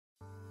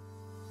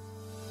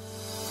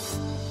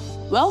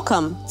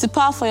Welcome to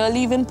Power for Your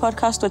Living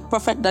podcast with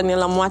Prophet Daniel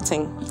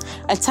Amwating,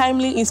 a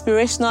timely,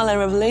 inspirational, and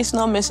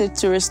revelational message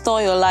to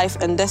restore your life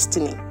and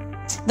destiny.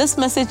 This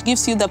message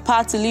gives you the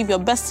power to live your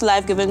best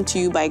life given to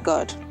you by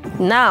God.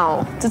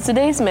 Now, to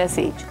today's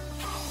message.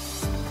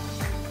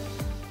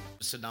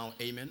 Sit down,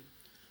 amen.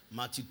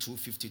 Matthew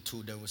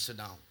 2:52, then we'll sit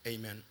down,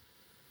 amen.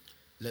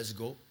 Let's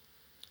go.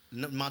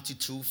 Matthew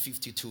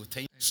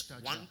 2:52.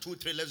 1, 2,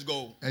 3, let's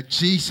go. And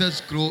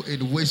Jesus grew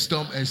in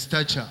wisdom and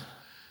stature,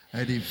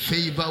 and in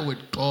favor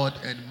with God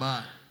and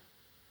man.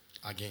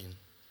 Again.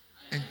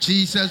 And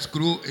Jesus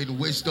grew in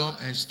wisdom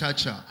and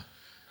stature,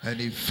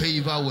 and in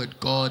favor with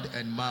God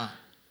and man.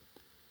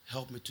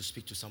 Help me to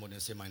speak to somebody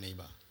and say, my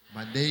neighbor.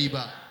 My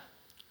neighbor.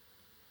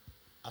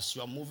 As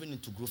you are moving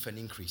into growth and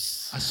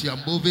increase. As you are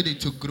moving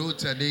into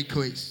growth and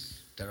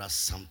increase. There are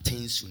some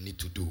things you need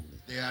to do.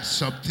 There are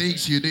some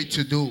things you need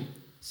to do.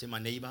 Say, my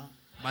neighbor.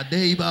 My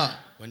neighbor.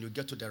 When you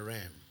get to the realm.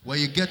 When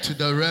you get to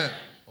the realm.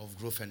 Of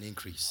growth and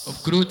increase.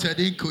 Of growth and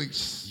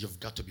increase. You've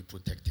got to be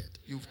protected.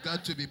 You've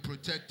got to be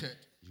protected.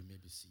 You may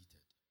be seated.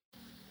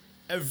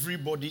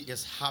 Everybody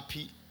is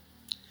happy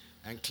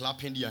and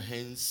clapping their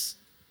hands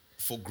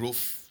for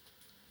growth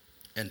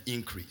and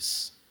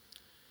increase.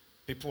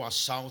 People are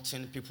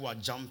shouting, people are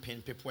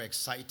jumping, people are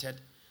excited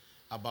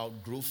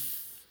about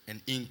growth and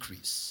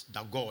increase.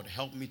 That God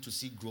help me to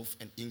see growth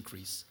and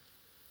increase.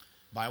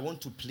 But I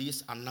want to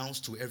please announce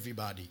to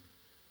everybody,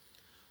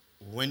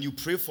 when you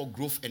pray for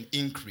growth and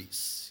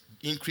increase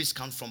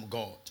comes from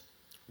God.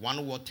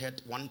 One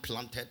watered, one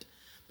planted,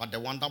 but the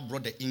one that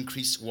brought the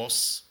increase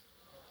was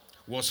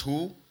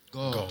who?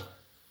 God.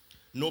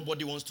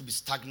 Nobody wants to be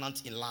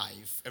stagnant in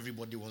life.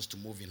 Everybody wants to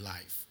move in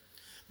life.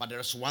 But there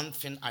is one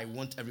thing I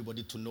want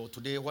everybody to know.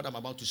 Today, what I'm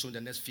about to show in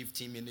the next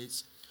 15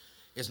 minutes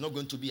is not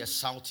going to be a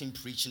shouting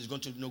preaching. It's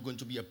not going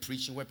to be a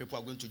preaching where people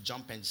are going to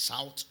jump and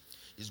shout.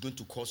 It's going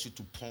to cause you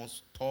to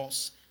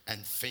pause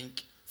and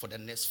think for the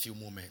next few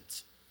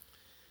moments.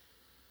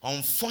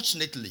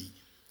 Unfortunately,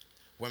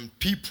 when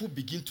people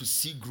begin to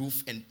see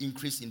growth and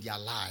increase in their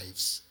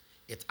lives,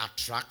 it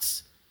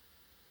attracts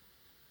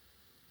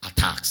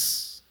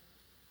attacks.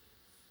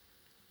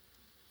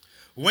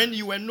 When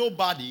you were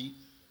nobody,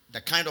 the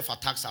kind of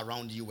attacks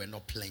around you were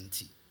not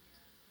plenty.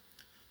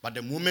 But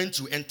the moment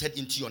you entered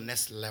into your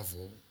next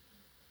level,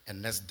 a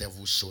next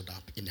devil showed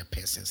up in a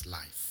person's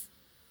life.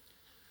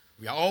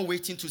 We are all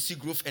waiting to see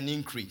growth and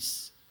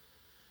increase.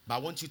 But I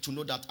want you to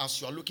know that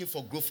as you are looking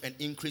for growth and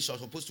increase, you are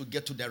supposed to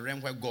get to the realm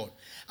where God,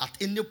 at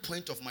any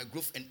point of my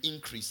growth and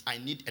increase, I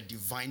need a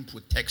divine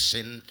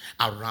protection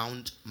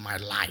around my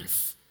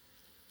life.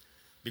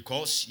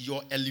 Because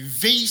your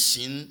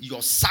elevation,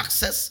 your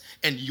success,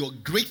 and your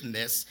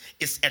greatness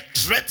is a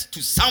threat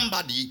to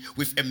somebody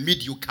with a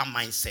mediocre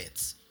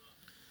mindset.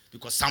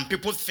 Because some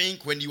people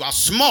think when you are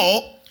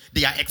small,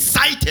 they are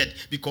excited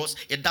because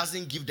it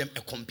doesn't give them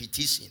a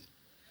competition.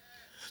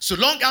 So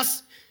long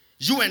as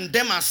you and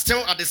them are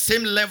still at the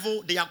same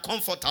level, they are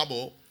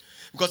comfortable.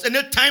 Because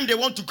anytime they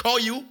want to call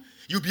you,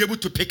 you'll be able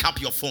to pick up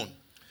your phone.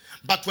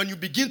 But when you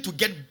begin to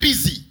get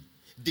busy,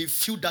 they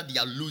feel that they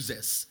are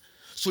losers.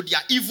 So their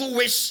evil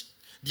wish,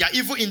 their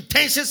evil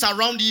intentions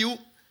around you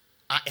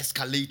are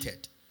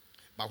escalated.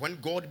 But when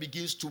God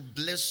begins to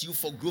bless you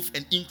for growth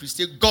and increase,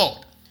 say,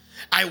 God,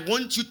 I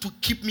want you to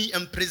keep me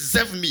and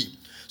preserve me,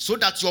 so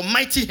that your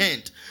mighty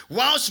hand,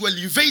 whilst you are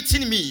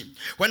elevating me,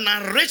 when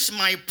I reach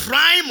my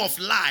prime of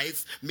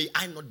life, may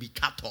I not be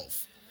cut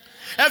off.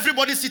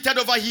 Everybody seated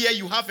over here,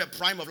 you have a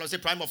prime of life. Say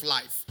prime of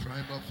life.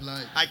 Prime of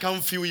life. I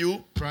can't feel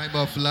you. Prime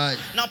of life.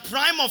 Now,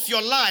 prime of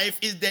your life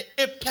is the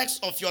apex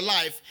of your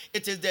life.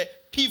 It is the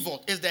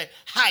pivot, is the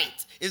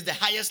height, is the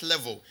highest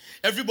level.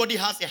 Everybody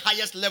has a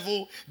highest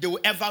level they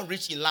will ever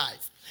reach in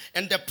life.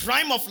 And the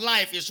prime of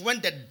life is when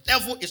the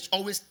devil is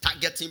always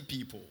targeting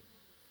people.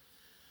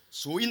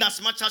 So in as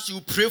much as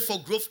you pray for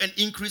growth and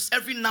increase,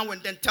 every now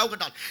and then tell God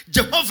that,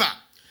 Jehovah,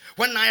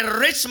 when I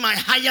reach my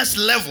highest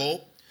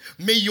level,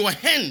 may your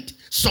hand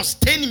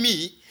sustain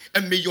me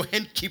and may your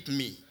hand keep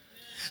me.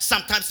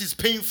 Sometimes it's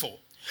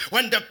painful.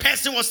 When the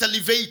person was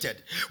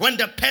elevated, when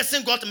the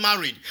person got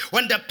married,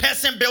 when the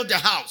person built the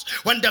house,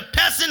 when the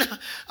person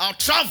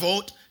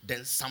traveled,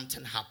 then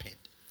something happened.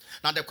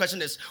 Now the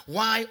question is,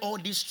 why all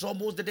these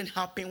troubles didn't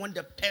happen when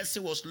the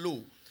person was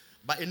low?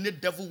 But any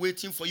devil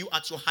waiting for you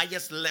at your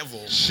highest level,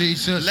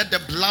 Jesus. Let the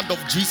blood of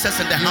Jesus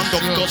and the hand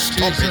of God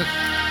stop it.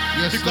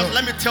 Yes, because Lord.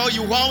 let me tell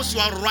you, whilst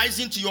you are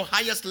rising to your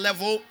highest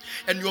level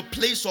and your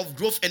place of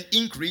growth and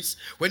increase,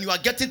 when you are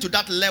getting to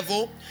that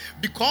level,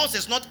 because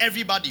it's not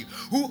everybody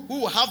who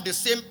will have the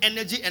same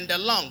energy and the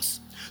lungs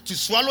to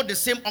swallow the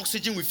same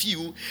oxygen with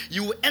you,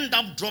 you will end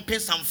up dropping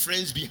some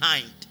friends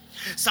behind.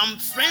 Some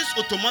friends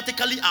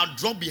automatically are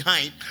dropped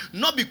behind,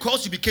 not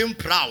because you became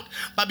proud,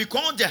 but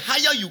because the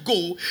higher you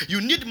go, you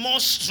need more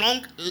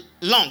strong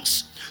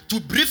lungs to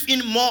breathe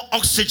in more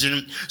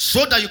oxygen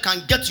so that you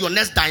can get your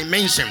next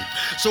dimension.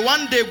 So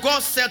one day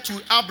God said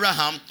to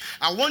Abraham,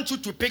 I want you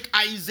to pick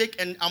Isaac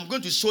and I'm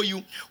going to show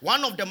you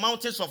one of the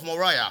mountains of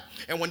Moriah.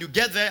 And when you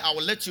get there, I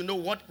will let you know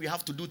what we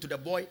have to do to the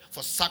boy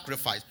for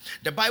sacrifice.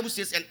 The Bible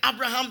says, and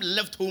Abraham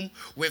left home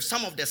with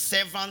some of the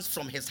servants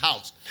from his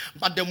house.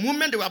 But the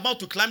moment they were about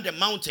to climb the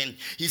mountain,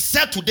 he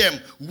said to them,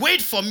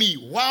 wait for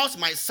me whilst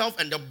myself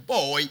and the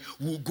boy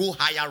will go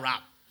higher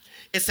up.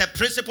 It's a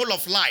principle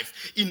of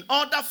life. In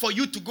order for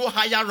you to go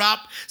higher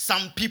up,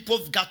 some people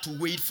have got to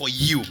wait for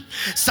you.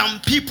 Some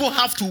people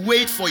have to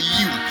wait for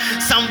you.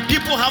 Some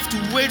people have to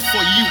wait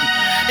for you.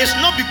 It's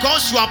not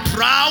because you are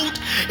proud.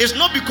 It's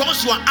not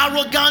because you are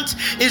arrogant.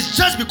 It's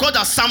just because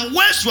there are some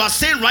words you are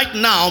saying right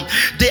now,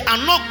 they are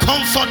not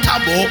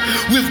comfortable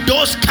with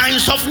those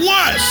kinds of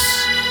words.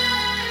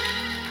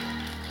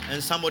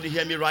 And somebody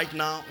hear me right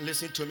now.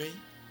 Listen to me.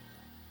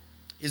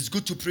 It's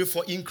good to pray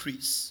for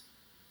increase.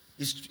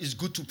 It's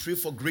good to pray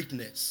for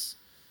greatness.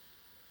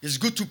 It's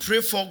good to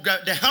pray for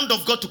the hand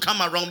of God to come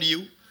around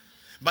you.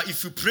 But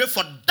if you pray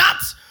for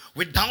that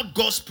without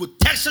God's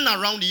protection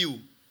around you,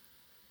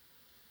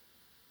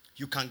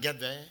 you can get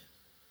there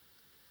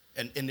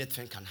and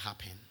anything can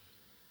happen.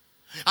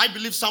 I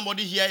believe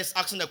somebody here is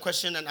asking a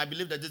question, and I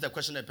believe that this is the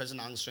question the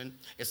person answering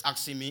is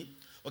asking me.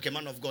 Okay,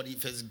 man of God,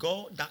 if it's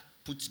God that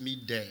puts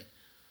me there,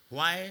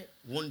 why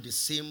won't the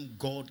same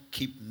God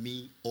keep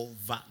me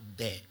over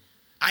there?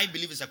 I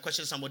believe it's a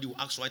question somebody will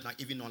ask right now,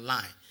 even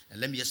online.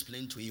 And let me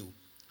explain to you.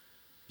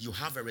 You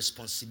have a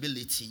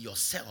responsibility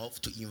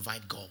yourself to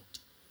invite God.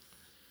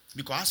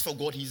 Because as for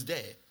God, he's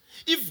there.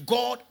 If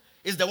God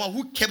is the one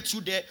who kept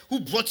you there, who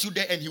brought you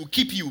there, and he will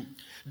keep you,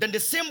 then the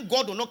same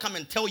God will not come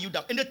and tell you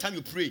that anytime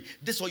you pray,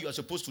 this is what you are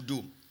supposed to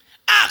do.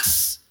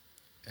 Ask,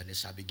 and it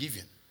shall be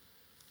given.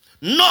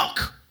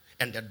 Knock,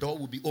 and the door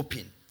will be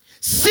open.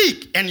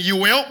 Seek, and you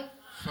will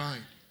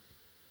find.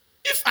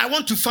 If I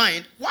want to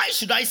find, why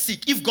should I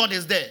seek if God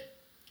is there?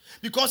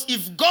 Because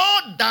if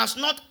God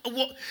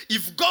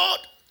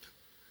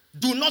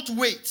do not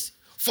wait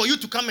for you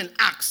to come and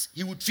ask,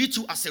 he will treat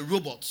you as a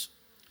robot.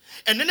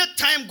 And any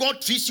time God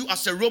treats you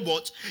as a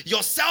robot,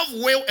 your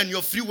self-will and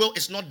your free will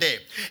is not there.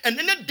 And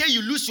any day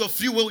you lose your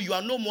free will, you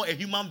are no more a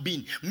human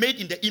being made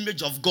in the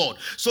image of God.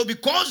 So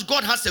because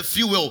God has a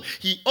free will,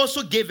 he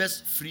also gave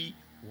us free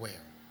will.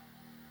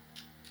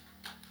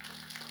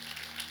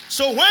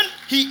 So when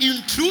he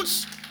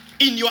intrudes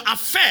in your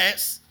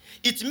affairs,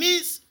 it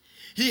means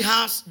he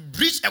has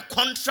breached a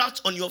contract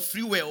on your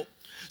free will.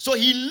 So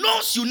he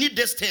knows you need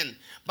this thing,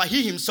 but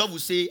he himself will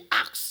say,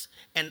 ask,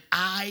 and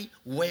I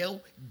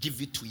will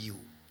give it to you.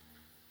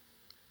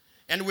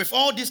 And with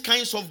all these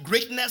kinds of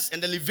greatness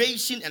and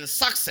elevation and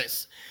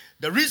success,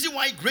 the reason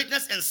why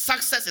greatness and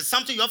success is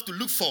something you have to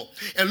look for,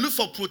 and look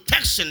for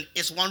protection,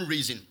 is one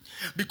reason.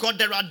 Because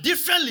there are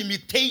different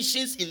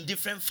limitations in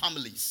different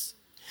families.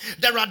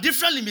 There are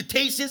different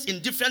limitations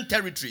in different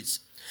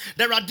territories.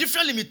 There are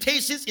different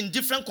limitations in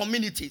different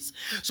communities.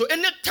 So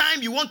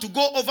anytime you want to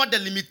go over the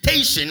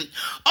limitation,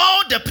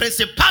 all the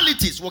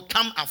principalities will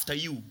come after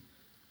you.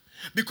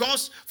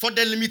 Because for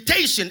the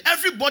limitation,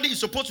 everybody is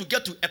supposed to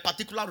get to a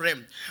particular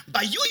realm.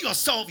 But you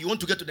yourself, you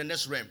want to get to the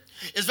next realm.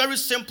 It's very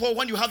simple.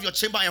 When you have your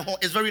chamber and hall,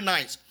 it's very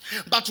nice.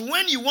 But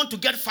when you want to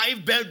get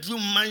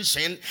 5-bedroom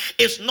mansion,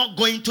 it's not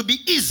going to be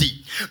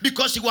easy.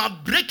 Because you are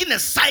breaking a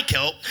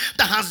cycle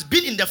that has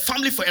been in the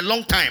family for a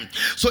long time.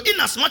 So in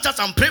as much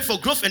as I'm praying for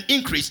growth and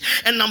increase,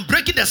 and I'm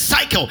breaking the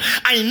cycle,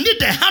 I need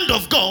the hand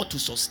of God to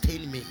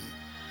sustain me.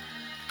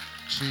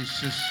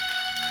 Jesus.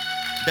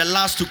 The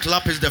last to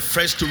clap is the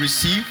first to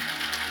receive.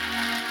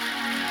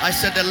 I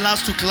said the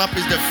last to clap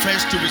is the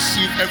first to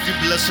receive every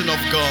blessing of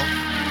God.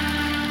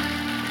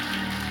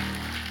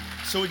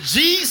 So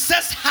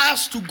Jesus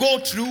has to go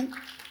through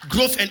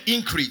growth and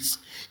increase.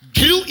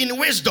 Grew in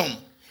wisdom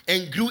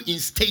and grew in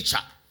stature.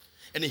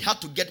 And he had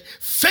to get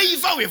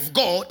favor with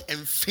God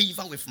and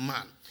favor with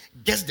man.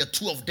 Gets the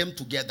two of them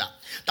together.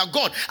 That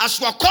God, as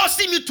you are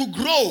causing me to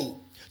grow,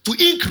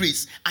 to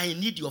increase, I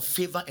need your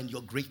favor and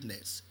your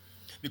greatness.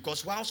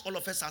 Because whilst all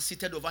of us are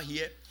seated over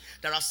here,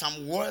 there are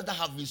some words that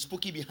have been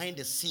spoken behind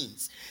the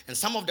scenes. And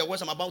some of the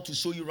words I'm about to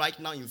show you right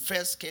now in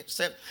 1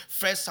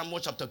 Samuel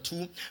chapter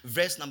 2,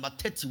 verse number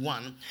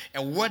 31,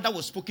 a word that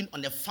was spoken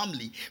on the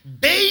family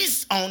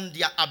based on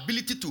their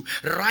ability to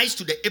rise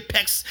to the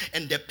apex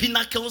and the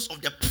pinnacles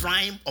of the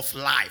prime of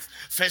life.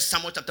 1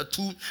 Samuel chapter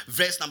 2,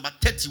 verse number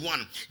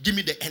 31. Give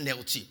me the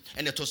NLT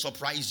and it will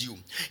surprise you.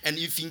 And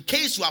if in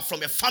case you are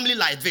from a family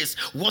like this,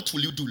 what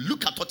will you do?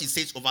 Look at what it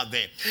says over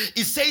there.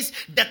 It says,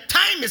 the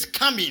time is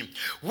coming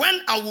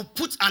when I will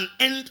put an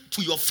end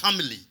to your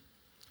family.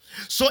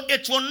 So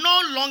it will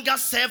no longer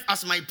serve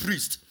as my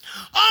priest.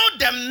 All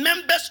the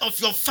members of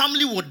your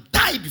family will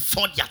die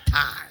before their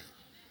time.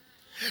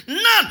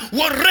 None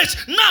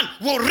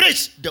will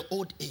reach the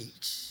old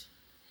age.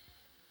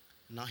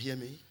 Now hear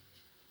me.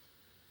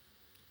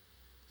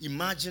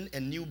 Imagine a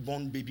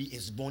newborn baby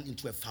is born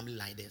into a family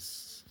like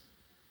this.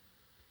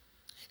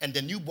 And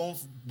the newborn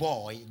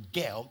boy,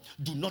 girl,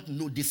 do not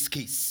know this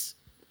case.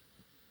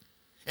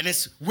 and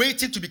it's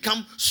waiting to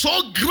become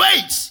so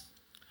great.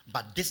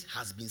 But this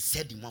has been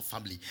said in one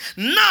family.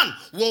 None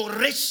will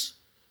reach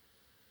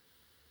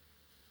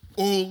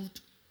old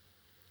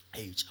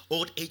age.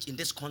 Old age in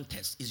this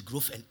context is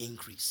growth and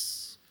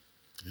increase.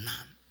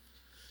 None.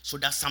 So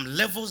there's some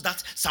levels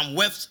that some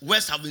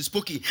words have been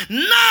spoken.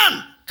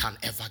 None can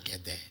ever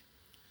get there.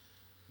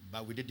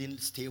 But we didn't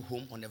stay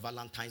home on a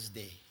Valentine's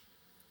Day.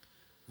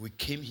 We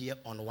came here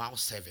on WOW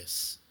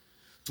service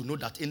to know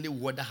that any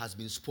word that has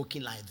been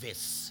spoken like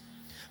this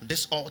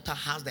altar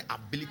has the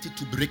ability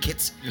to break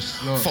it, yes,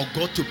 for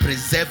God to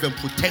preserve and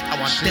protect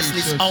our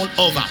destinies all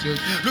over.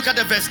 Look at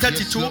the verse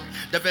 32. Yes,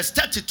 the verse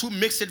 32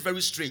 makes it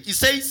very strange. It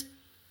says,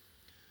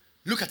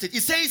 look at it.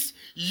 It says,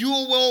 you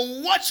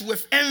will watch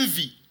with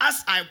envy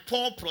as I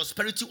pour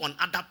prosperity on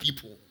other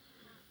people.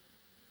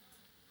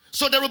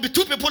 So there will be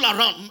two people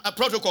around.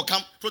 Protocol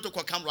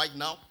come right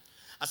now.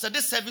 I said,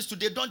 this service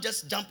today, don't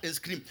just jump and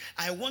scream.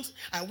 I want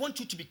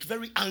you to be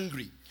very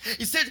angry.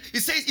 It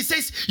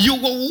says, you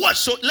will watch.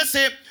 So let's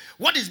say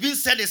what is being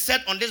said is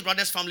said on this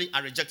brother's family. I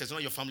reject it. It's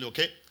not your family,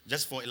 okay?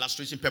 Just for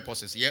illustration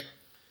purposes, yeah?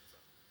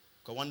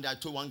 Because one day I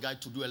told one guy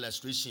to do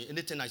illustration.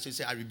 Anything I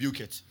say, I rebuke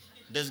it.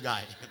 This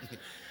guy.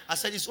 I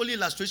said, it's only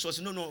illustration. I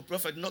said, no,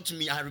 prophet, not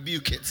me. I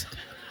rebuke it.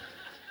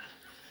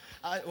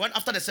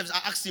 After the service,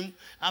 I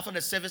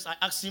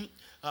asked him,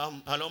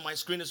 hello, my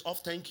screen is off,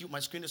 thank you. My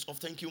screen is off,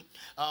 thank you.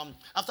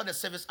 After the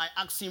service, I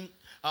asked him,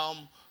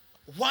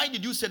 why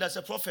did you say that's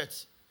a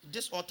prophet?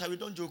 This altar, we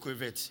don't joke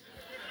with it.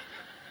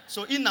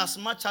 So in as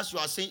much as you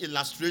are saying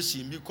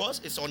illustration,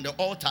 because it's on the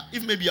altar,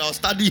 if maybe I'll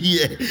study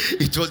here,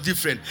 it was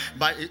different.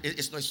 But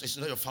it's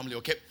not your family,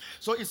 okay?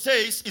 So it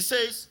says,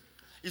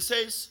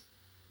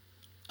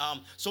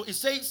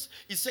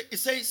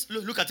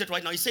 look at it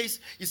right now. It says,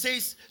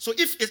 so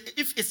if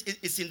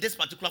it's in this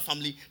particular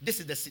family,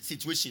 this is the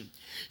situation.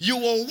 You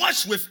will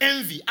watch with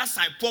envy as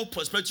I pour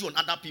prosperity on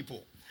other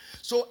people.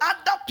 So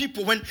other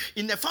people, when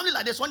in a family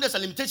like this, when there's a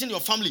limitation in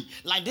your family,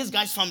 like this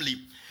guy's family,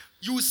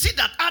 you see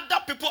that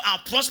other people are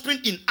prospering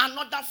in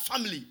another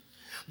family.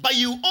 But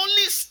you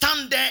only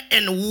stand there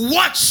and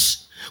watch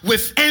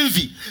with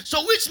envy.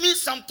 So which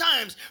means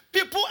sometimes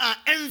people are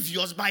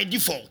envious by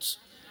default.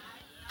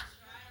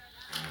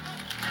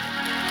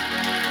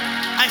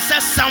 I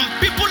said some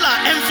people are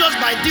envious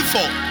by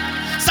default.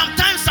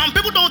 Sometimes some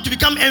people don't want to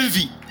become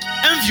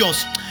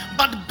envious.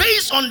 But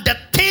based on the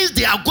things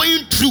they are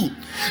going through,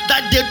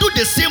 that they do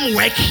the same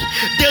work,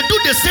 they do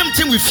the same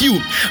thing with you,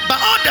 but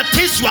all the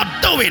things you are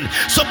doing,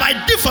 so by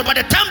default, by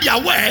the time they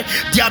are aware,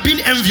 they are being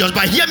envious.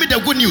 But hear me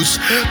the good news.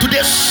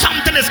 Today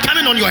something is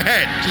coming on your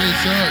head.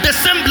 Jesus. The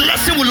same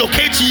blessing will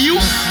locate you.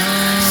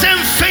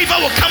 Same favor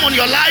will come on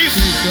your life.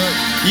 Jesus.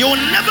 You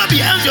will never be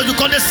envious,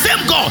 because the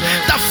same God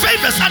that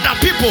favors other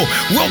people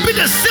will be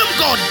the same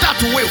God that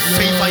will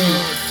favor you.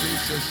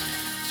 Jesus.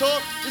 So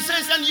it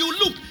says, and you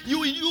look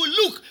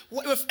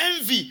with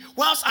envy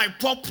whilst I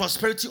pour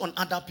prosperity on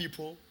other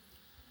people,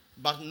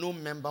 but no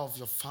member of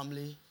your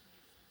family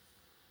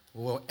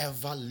will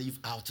ever live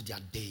out their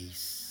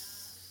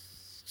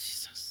days.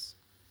 Jesus.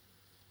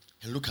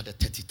 And look at the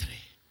 33.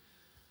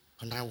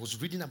 And I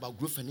was reading about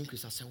growth and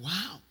increase. I said,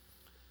 wow,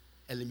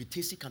 a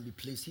limitation can be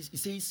placed. It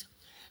says,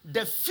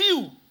 the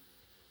few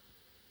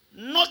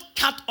not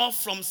cut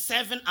off from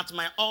serving at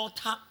my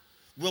altar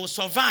will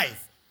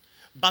survive,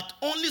 but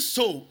only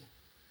so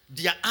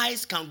their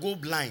eyes can go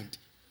blind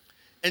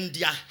and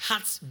their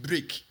hearts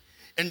break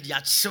and their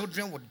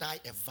children will die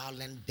a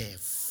violent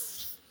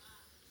death.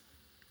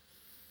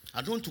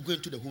 I don't want to go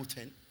into the whole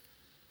thing.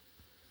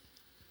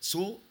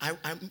 So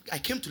I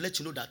came to let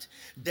you know that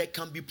there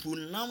can be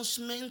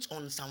pronouncements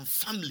on some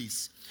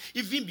families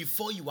even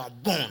before you are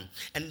born.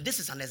 And this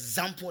is an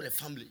example of a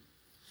family.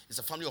 It's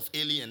a family of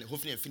Eli and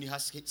Hophni and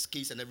Phinehas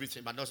case and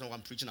everything, but that's not what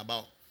I'm preaching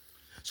about.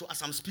 So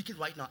as I'm speaking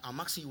right now, I'm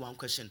asking you one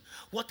question.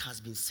 What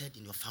has been said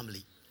in your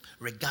family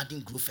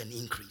regarding growth and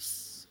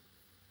increase?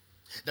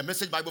 The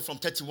Message Bible from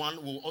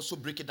 31 will also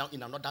break it down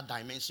in another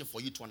dimension for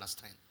you to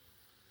understand.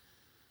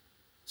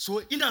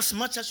 So in as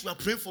much as you are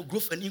praying for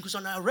growth and increase,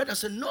 and I read, I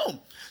said, no.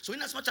 So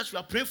in as much as we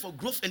are praying for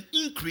growth and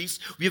increase,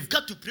 we have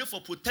got to pray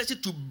for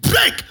protection to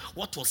break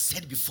what was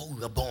said before we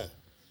were born.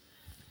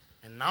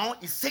 And now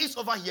it says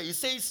over here, it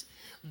says,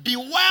 be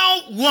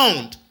well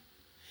warned.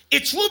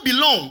 It will be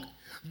long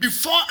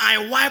before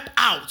I wipe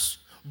out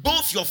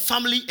both your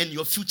family and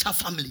your future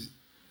family.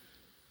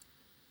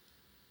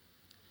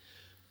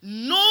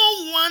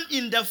 No one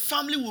in the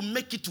family will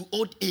make it to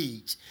old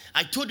age.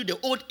 I told you the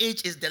old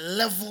age is the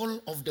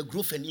level of the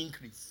growth and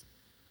increase.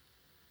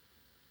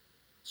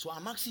 So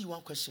I'm asking you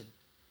one question.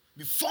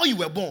 Before you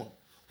were born,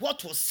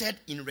 what was said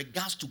in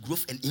regards to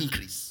growth and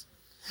increase?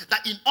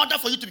 That in order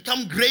for you to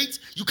become great,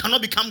 you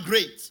cannot become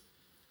great.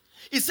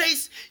 It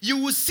says, you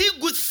will see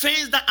good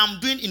things that I'm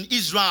doing in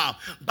Israel,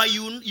 but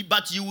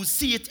you will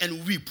see it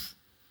and weep.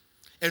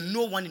 And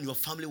no one in your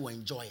family will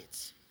enjoy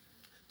it.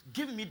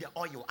 Give me the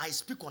oil. I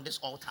speak on this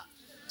altar.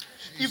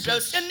 Jesus. If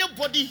there's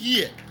anybody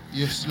here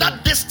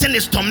that this thing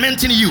is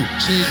tormenting you,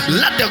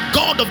 let the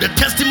God of the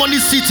testimony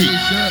city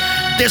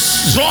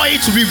destroy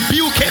it,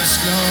 rebuke it,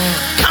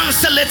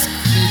 cancel it,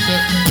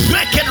 Jesus.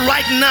 Break it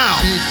right now.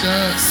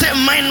 Jesus. Say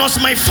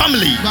minus my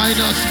family.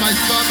 Minus my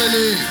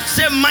family.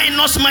 Say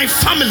minus my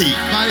family.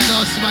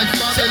 Minus my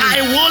Say family.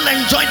 I will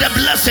enjoy the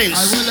blessings.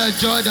 I will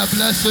enjoy the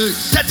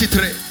blessings.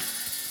 33.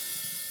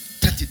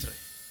 33.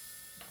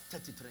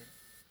 33.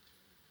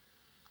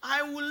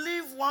 I will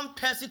leave one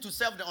person to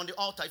serve on the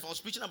altar. If I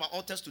was preaching about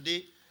altars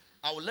today,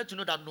 I will let you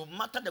know that no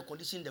matter the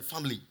condition in the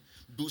family,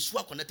 those who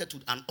are connected to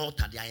an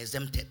altar, they are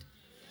exempted.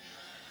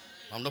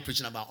 I'm not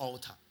preaching about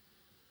altar.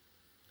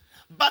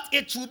 But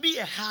it will be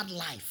a hard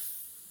life.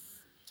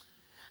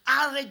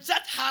 I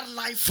reject hard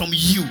life from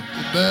you.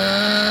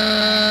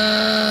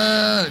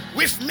 Amen.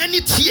 With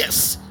many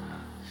tears.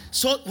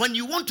 So when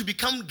you want to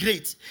become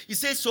great, he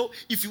says, so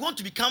if you want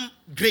to become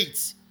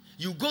great,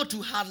 you go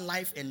through hard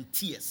life and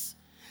tears.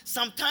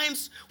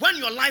 Sometimes when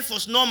your life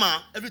was normal,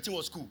 everything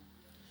was cool.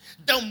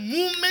 The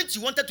moment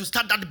you wanted to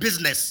start that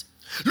business,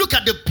 look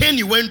at the pain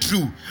you went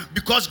through,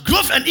 because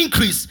growth and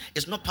increase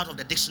is not part of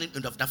the dictionary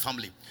of that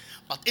family.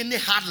 But any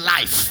hard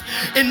life,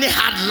 any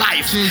hard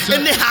life, Jesus.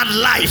 any hard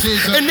life,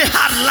 Jesus. any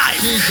hard life,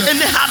 Jesus.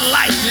 any hard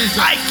life, Jesus.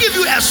 I give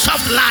you a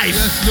soft life.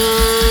 Yes,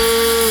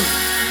 Lord.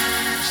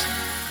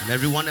 And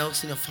everyone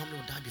else in your family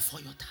will die before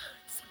your time.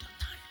 Before their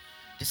time.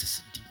 This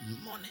is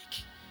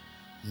demonic,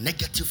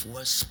 negative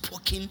words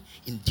spoken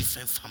in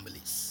different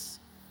families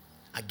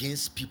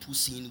against people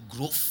seeing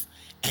growth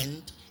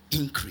and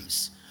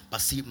increase. But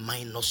say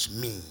minus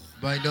me.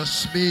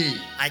 Minus me.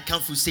 I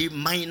can't say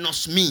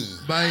minus me.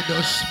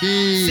 Minus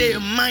me. Say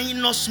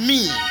minus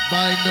me.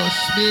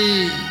 Minus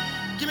me.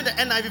 Give me the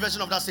NIV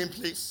version of that same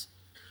place.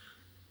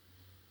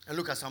 And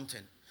look at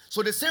something.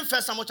 So the same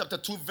 1 Samuel chapter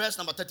 2 verse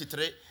number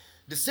 33.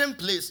 The same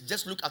place,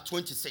 just look at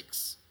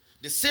 26.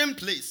 The same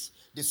place,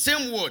 the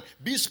same word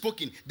being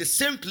spoken. The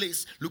same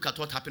place, look at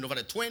what happened over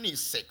the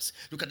 26.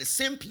 Look at the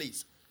same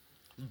place.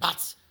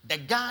 But the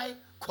guy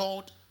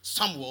called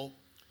Samuel,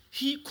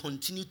 he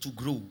continued to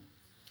grow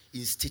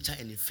in stature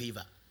and in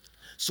favor.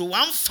 So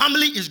one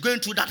family is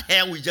going through that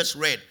hell we just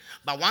read,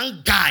 but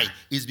one guy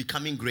is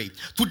becoming great.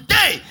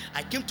 Today,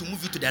 I came to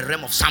move you to the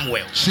realm of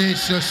Samuel.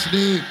 Jesus'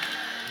 name.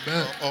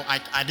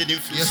 I didn't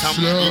feel Yes,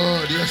 Samuel.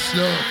 Lord. Yes,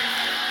 Lord.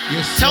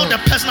 Yes, Tell Lord. the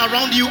person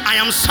around you, I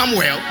am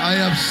Samuel. I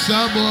am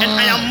Samuel. And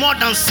I am more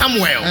than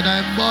Samuel. And I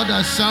am more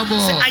than Samuel.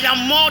 Say, I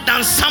am more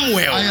than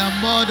Samuel. I am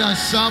more than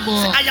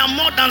Samuel. Say, I am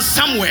more than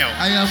Samuel.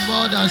 I am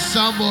more than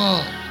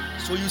Samuel.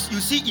 So you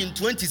see in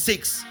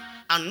 26,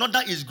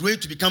 another is going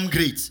to become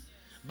great.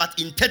 But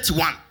in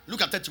 31,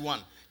 look at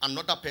 31,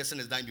 another person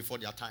is dying before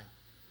their time.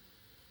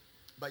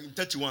 But in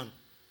 31,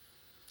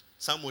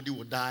 somebody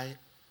will die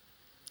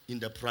in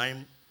the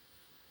prime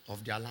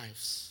of their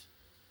lives.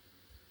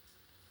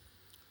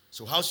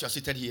 So whilst you are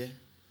seated here,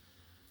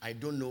 I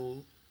don't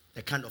know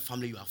the kind of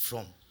family you are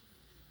from.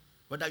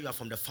 Whether you are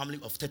from the family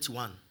of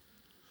 31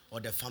 or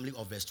the family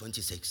of verse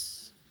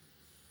 26.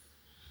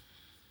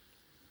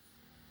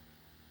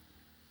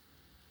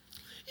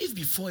 If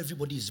before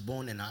everybody is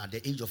born and at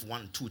the age of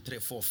 1, 2, 3,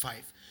 4,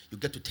 5, you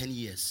get to 10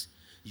 years,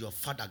 your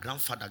father,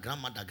 grandfather,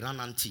 grandmother,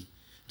 grand-auntie,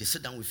 they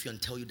sit down with you and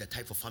tell you the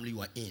type of family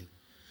you are in.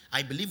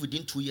 I believe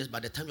within 2 years, by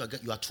the time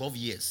you are 12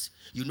 years,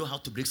 you know how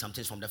to break some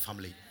things from the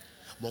family.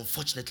 But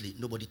unfortunately,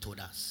 nobody told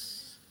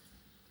us.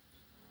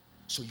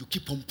 So you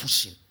keep on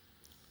pushing.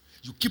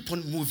 You keep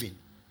on moving.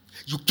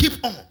 You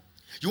keep on.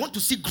 You want to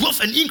see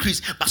growth and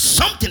increase, but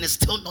something is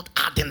still not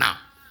adding up.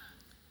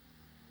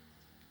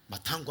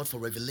 But thank God for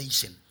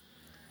revelation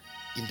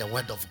in the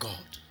word of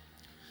God.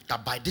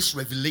 That by this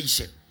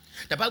revelation,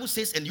 the Bible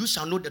says, and you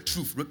shall know the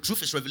truth.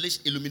 Truth is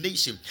revelation,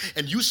 illumination.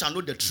 And you shall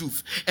know the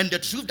truth. And the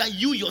truth that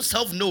you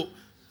yourself know,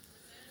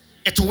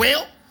 it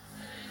will.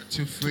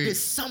 Today,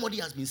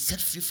 somebody has been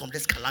set free from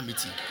this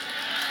calamity.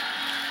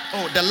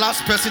 Oh, the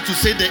last person to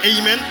say the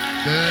amen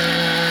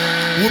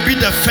will be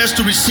the first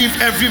to receive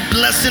every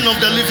blessing of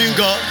the living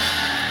God.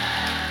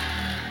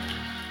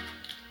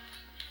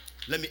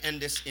 Let me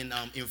end this in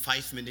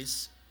 5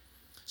 minutes.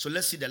 So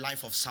let's see the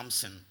life of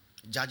Samson.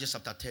 Judges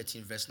chapter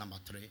 13, verse number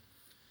 3.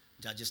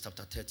 Judges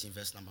chapter 13,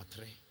 verse number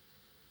 3.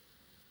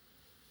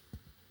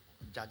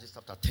 Judges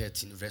chapter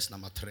 13, verse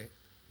number 3.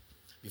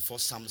 Before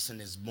Samson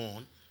is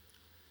born,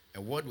 a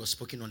word was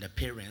spoken on the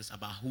parents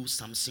about who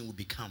Samson will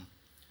become.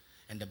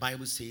 And the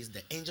Bible says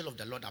the angel of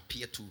the Lord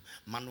appeared to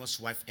Manoah's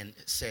wife and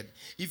said,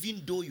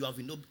 even though you have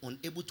been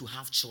unable to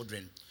have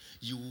children,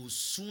 you will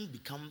soon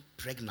become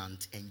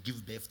pregnant and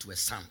give birth to a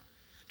son.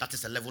 That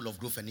is a level of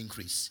growth and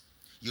increase.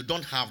 You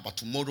don't have, but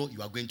tomorrow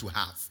you are going to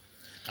have.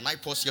 Can I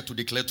pause here to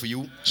declare to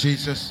you?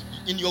 Jesus.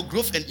 In your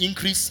growth and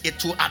increase,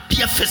 it will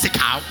appear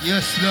physical.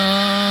 Yes,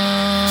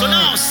 Lord. So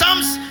now,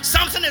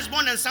 Samson is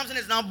born and Samson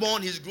is now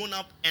born. He's grown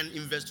up. And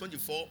in verse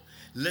 24,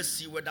 let's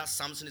see whether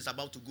Samson is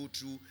about to go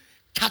through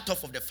cut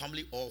off of the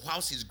family, or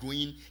whilst he's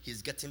growing,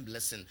 he's getting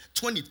blessing.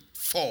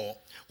 24,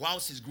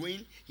 whilst he's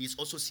growing, he's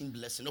also seeing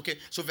blessing. Okay,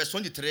 so verse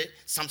 23,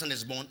 Samson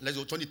is born. Let's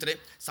go. 23,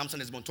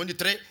 Samson is born.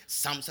 23,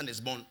 Samson is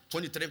born.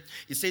 23,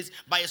 it says,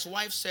 by his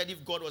wife said,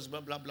 if God was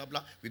blah, blah, blah,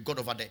 blah, we got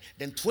over there.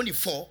 Then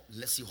 24,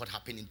 let's see what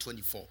happened in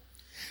 24.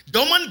 The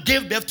woman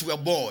gave birth to a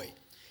boy,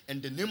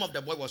 And the name of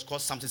the boy was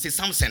called Samson. Say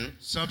Samson.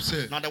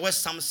 Samson. Now the word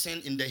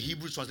Samson in the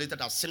Hebrew translated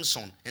as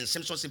Simpson. And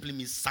Simpson simply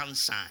means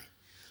sunshine.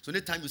 So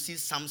anytime you see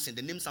Samson,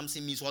 the name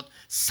Samson means what?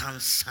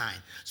 Sunshine.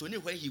 So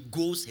anywhere he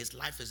goes, his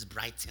life is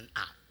brightened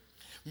up.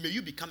 May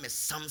you become a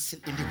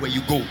Samson anywhere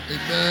you go.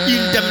 Amen.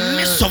 In the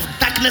midst of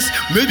darkness,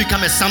 may you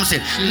become a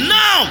Samson.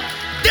 Now,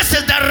 this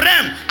is the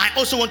realm I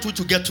also want you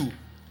to get to.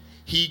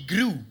 He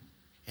grew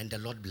and the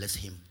Lord blessed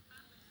him.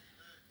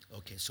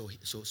 Okay, so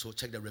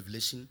check the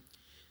Revelation.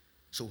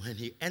 So when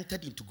he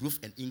entered into growth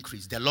and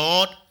increase, the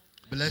Lord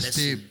blessed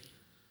him.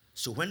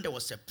 So when there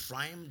was a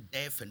prime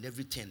death and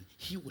everything,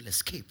 he will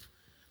escape.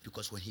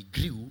 Because when he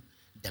grew,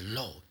 the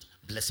Lord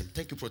blessed him.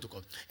 Thank you,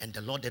 protocol. And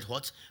the Lord did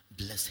what?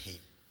 Bless him.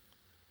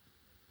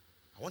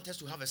 I want us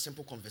to have a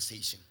simple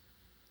conversation.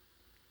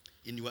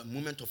 In your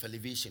moment of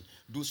elevation,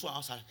 those who are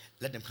outside,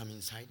 let them come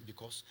inside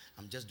because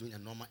I'm just doing a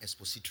normal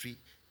expository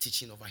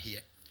teaching over here.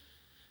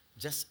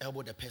 Just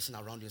elbow the person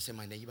around you and say,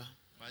 my neighbor.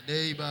 My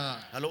neighbor.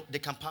 Hello, they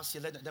can pass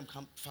here. Let them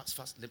come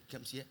fast. Let them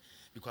come here.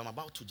 Because I'm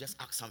about to just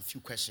ask some few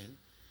questions.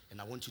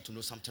 And I want you to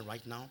know something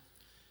right now.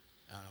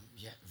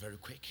 Very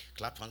quick.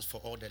 Clap hands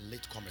for all the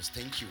latecomers.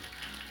 Thank you.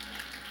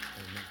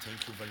 Amen.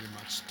 Thank you very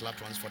much. Clap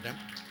hands for them.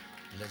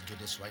 Let's do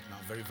this right now.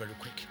 Very, very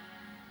quick.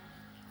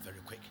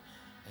 Very quick.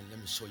 And let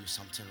me show you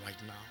something right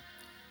now.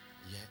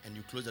 Yeah, and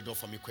you close the door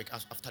for me quick.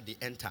 After they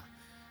enter,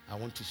 I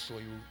want to show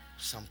you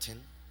something.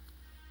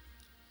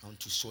 I want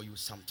to show you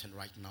something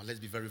right now. Let's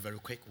be very, very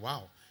quick.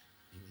 Wow.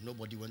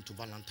 Nobody went to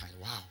Valentine.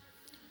 Wow.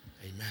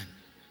 Amen.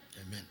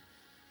 Amen.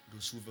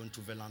 Those who went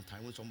to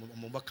Valentine, went to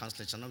mobile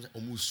cancellation. Amen.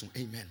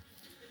 Amen.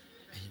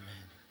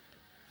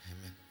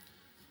 Amen.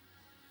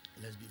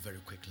 Let's be very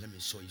quick. Let me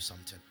show you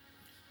something.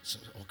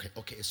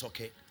 Okay. It's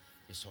okay.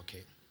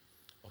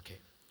 Okay.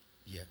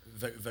 Yeah.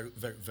 Very, very,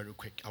 very, very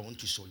quick. I want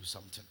to show you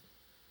something.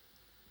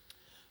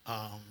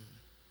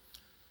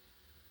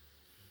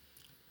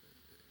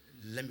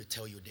 Let me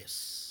tell you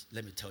this.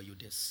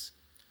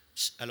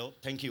 Hello.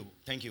 Thank you.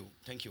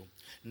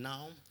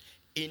 Now,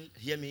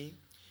 hear me.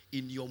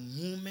 In your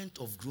moment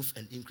of growth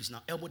and increase,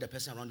 now elbow the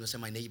person around you and say,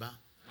 my neighbor.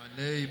 My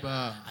neighbor.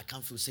 I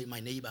can't feel. Say, my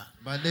neighbor.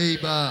 My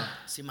neighbor.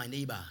 Say, my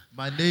neighbor.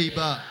 My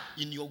neighbor.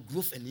 In your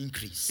growth and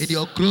increase. In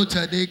your growth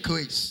and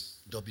increase.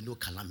 There'll be no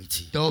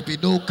calamity. There will be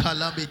no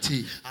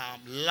calamity.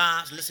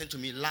 Listen to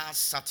me.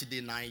 Last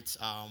Saturday night,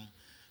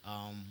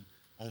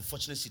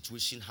 unfortunate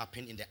situation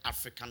happened in the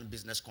African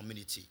business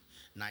community,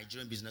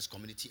 Nigerian business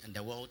community, and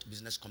the world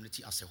business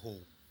community as a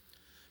whole.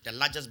 The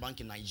largest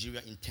bank in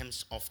Nigeria in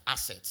terms of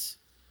assets,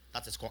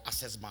 that is called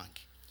Access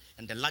Bank.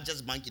 And the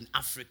largest bank in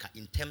Africa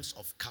in terms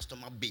of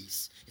customer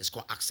base is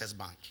called Access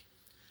Bank.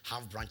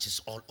 Have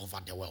branches all over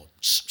the world.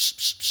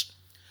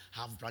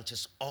 Have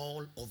branches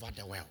all over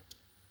the world.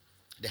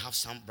 They have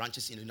some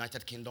branches in the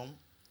United Kingdom,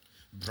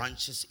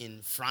 branches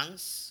in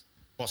France,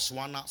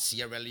 Botswana,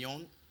 Sierra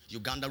Leone,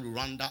 Uganda,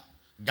 Rwanda,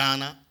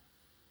 Ghana.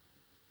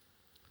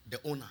 The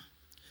owner,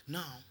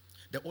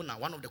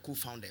 one of the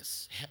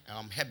co-founders,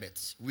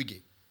 Herbert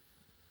Wige,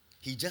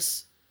 he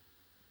just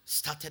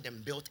started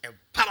and built a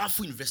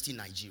powerful university in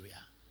Nigeria.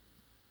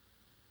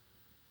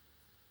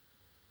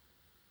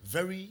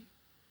 Very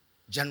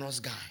generous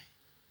guy.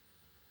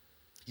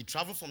 He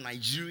traveled from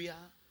Nigeria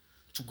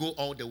to go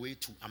all the way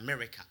to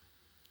America.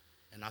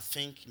 And I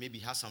think maybe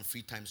he has some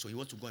free time, so he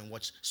wants to go and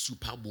watch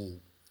Super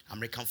Bowl,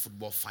 American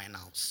football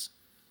finals.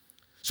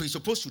 So he's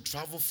supposed to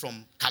travel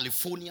from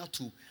California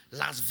to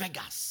Las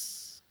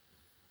Vegas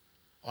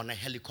on a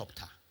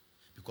helicopter.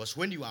 Because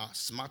when you are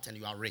smart and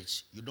you are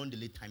rich, you don't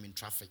delay time in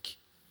traffic.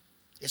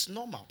 It's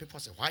normal. People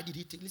say, why did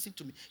he take? Listen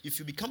to me. If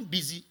you become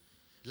busy,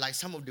 like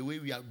some of the way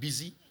we are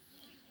busy,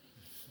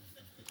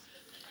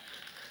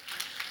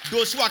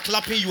 those who are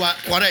clapping, you are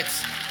correct.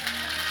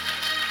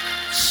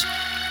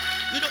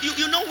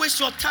 You don't waste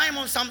your time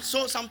on some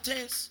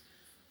things.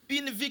 Be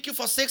in the vehicle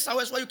for 6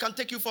 hours where you can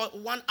take you for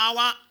 1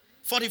 hour,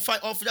 45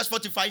 or just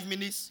 45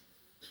 minutes.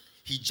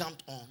 He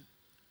jumped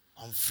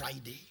on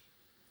Friday.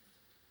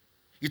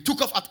 He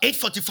took off at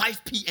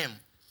 8:45 p.m.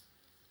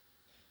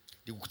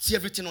 They could see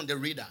everything on the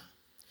radar.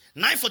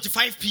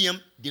 9:45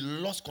 p.m., they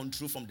lost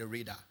control from the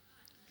radar.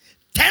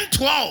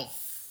 10:12.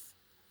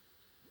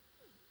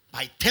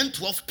 By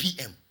 10:12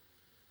 p.m.,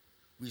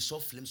 we saw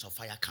flames of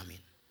fire coming.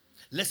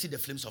 Let's see the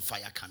flames of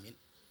fire coming.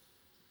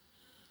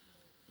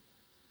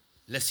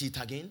 Let's see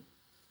it again.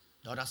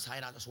 The other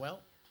side as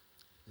well.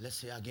 Let's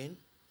see again.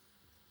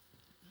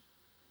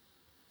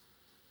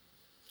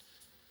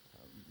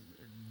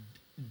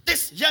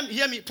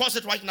 Hear me, pause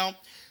it right now.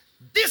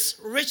 This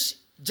rich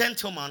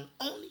gentleman,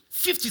 only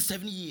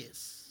 57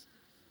 years,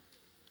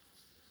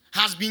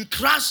 has been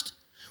crushed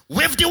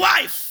with the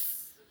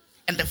wife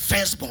and the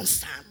firstborn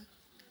son,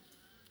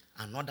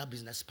 another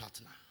business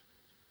partner.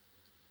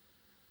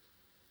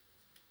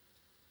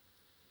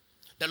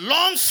 The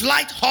long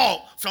flight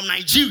haul from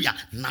Nigeria,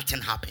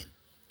 nothing happened.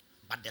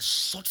 But the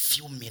short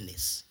few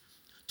minutes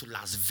to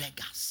Las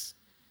Vegas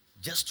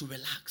just to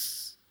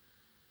relax,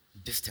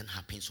 this thing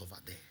happens over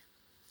there.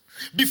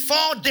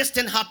 Before this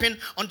thing happened,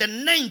 on the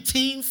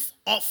 19th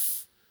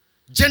of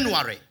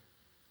January,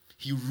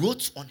 he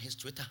wrote on his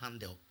Twitter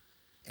handle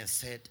and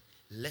said,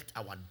 let's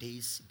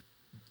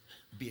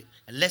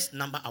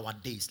number our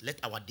days. Let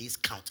our days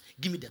count.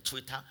 Give me the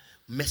Twitter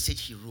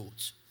message he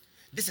wrote.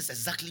 This is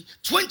exactly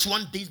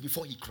 21 days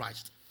before he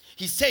crashed.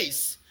 He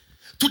says,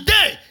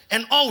 today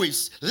and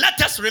always,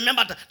 let us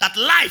remember that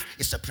life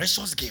is a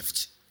precious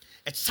gift.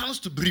 A chance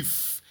to breathe,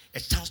 a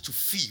chance to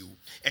feel,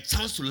 a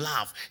chance to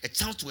laugh, a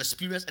chance to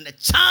experience, and a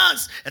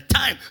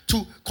time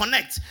to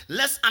connect.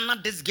 Let's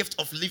honor this gift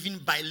of living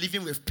by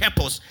living with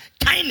purpose,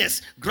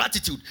 kindness,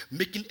 gratitude,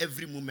 making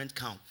every moment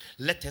count.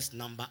 Let us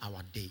number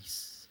our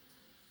days.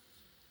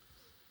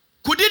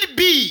 Could it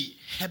be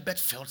Herbert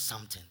felt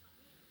something?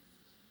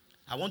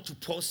 I want to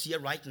pause here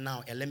right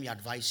now and let me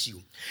advise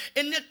you.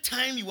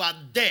 Anytime you are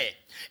there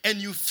and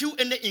you feel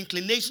any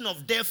inclination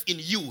of death in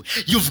you,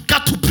 you've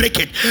got to break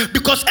it.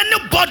 Because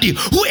anybody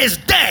who is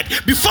dead,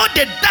 before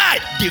they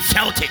died, they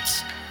felt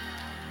it.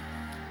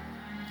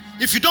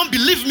 If you don't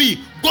believe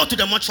me, go to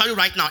the mortuary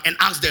right now and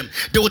ask them.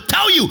 They will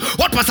tell you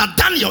what Pastor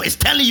Daniel is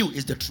telling you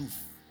is the truth.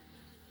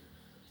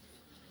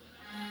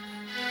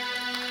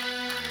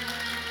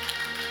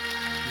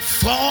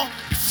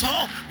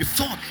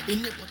 Before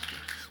anybody.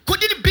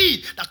 Could it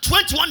be that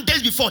 21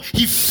 days before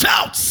he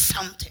felt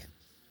something?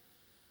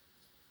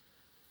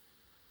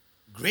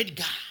 Great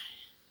guy.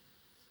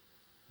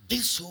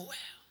 Did so well.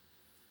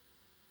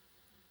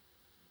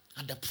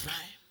 At the prime.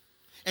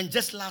 And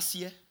just last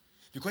year,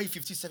 because he's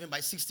 57, by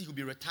 60 he'll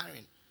be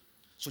retiring.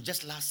 So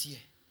just last year,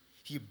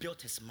 he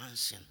built his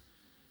mansion.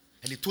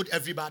 And he told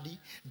everybody,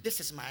 this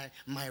is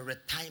my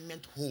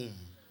retirement home.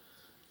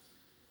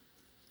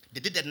 They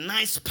did a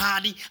nice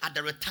party at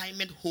the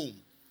retirement home.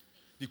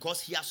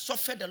 Because he has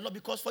suffered a lot.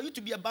 Because for you to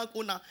be a bank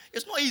owner,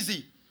 it's not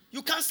easy.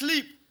 You can't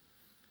sleep.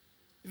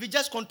 If you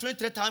just control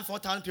 3,000,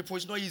 4,000 people,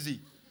 it's not easy.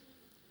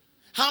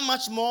 How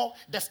much more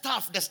the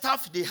staff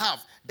they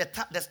have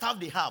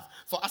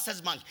for Access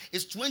Bank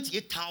is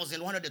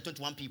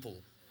 28,121 people.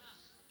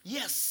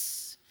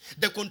 Yes.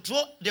 They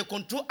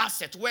control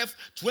assets worth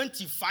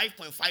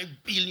 $25.5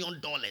 billion.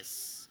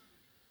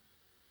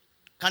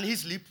 Can he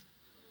sleep?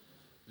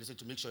 Listen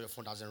to make sure your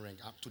phone doesn't ring.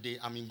 Today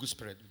I'm in good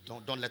spirit.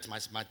 Don't let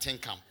my thing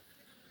come.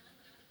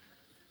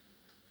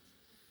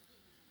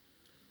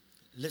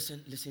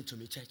 Listen to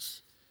me,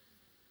 church.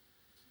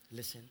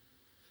 Listen.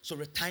 So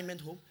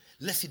retirement home,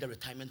 let's see the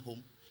retirement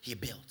home he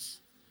built.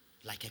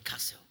 Like a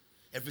castle.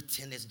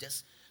 Everything is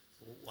just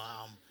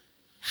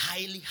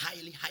highly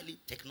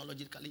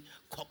technologically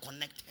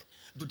connected.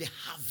 Do they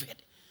have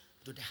it?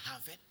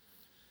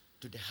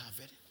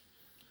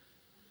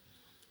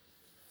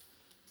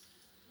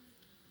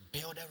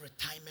 Build a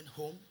retirement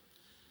home.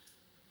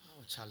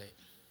 Oh, Charlie.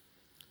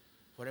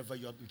 Wherever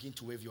you are, begin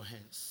to wave your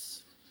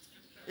hands.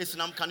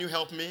 Islam, can you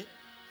help me?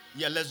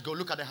 Yeah, let's go.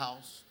 Look at the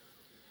house.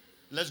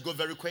 Let's go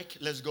very quick.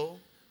 Let's go.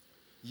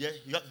 Yeah,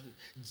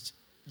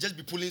 just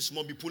be pulling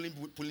small. Be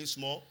pulling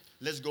small.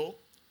 Let's go.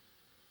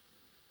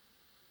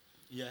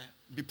 Yeah,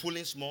 be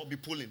pulling small. Be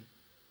pulling.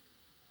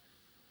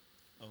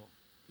 Oh,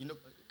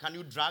 can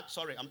you drag?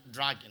 Sorry, I'm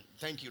dragging.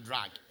 Thank you,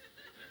 drag.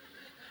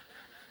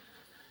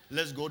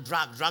 Let's go.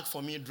 Drag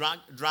for me. Drag.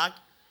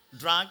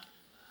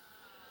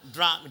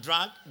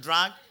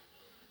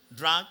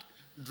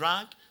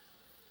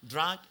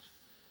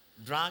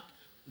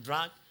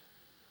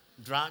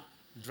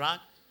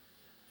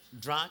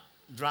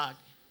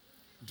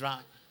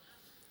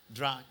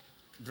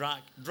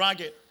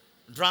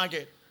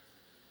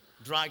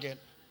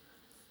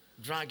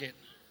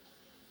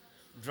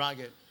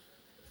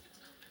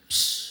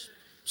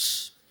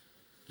 Shh.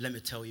 Let me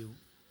tell you,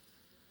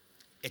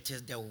 it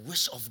is the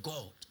wish of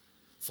God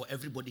for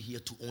everybody here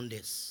to own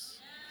this.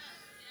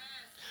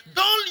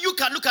 Don't you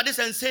can look at this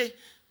and say,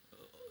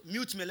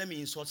 mute me, let me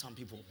insult some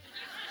people.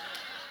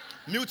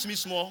 Mute me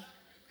small.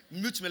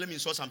 Mute me, let me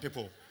insult some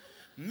people.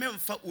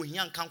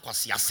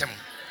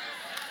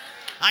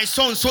 I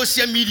saw on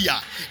social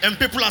media and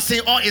people are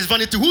saying all is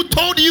vanity. Who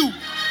told you?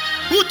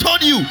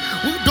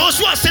 Those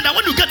who are saying that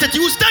when you get it,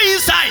 you stay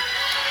inside.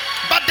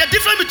 But the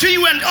difference between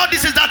you and all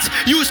this is that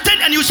you stay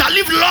and you shall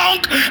live long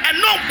and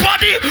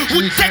nobody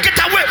will take it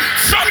away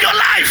from your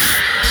life.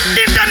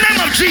 In the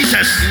name of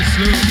Jesus.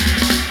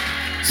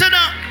 So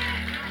now,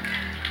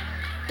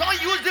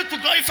 don't use this to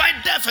glorify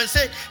death and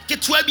say,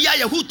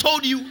 who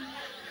told you?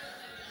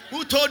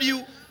 Who told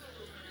you?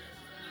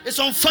 It's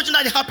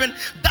unfortunate it happened.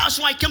 That's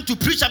why I came to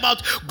preach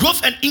about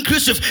growth and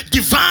increase with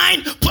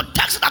divine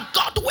protection, that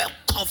God will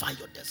cover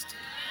your destiny.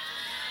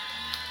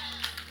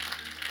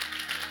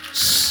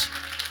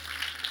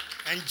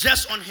 And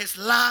just on his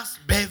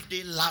last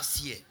birthday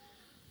last year,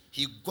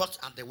 he got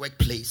at the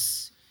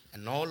workplace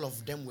and all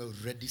of them were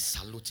already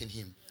saluting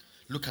him.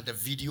 Look at the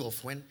video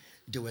of when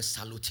they were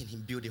saluting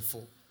him.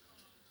 Beautiful.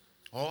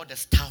 All the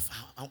staff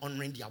are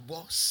honoring their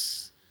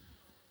boss.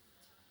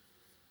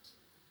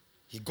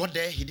 He got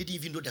there, he didn't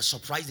even know the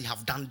surprise they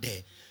have done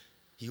there.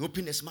 He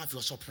opened his mouth, he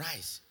was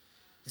surprised.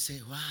 He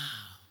said, wow.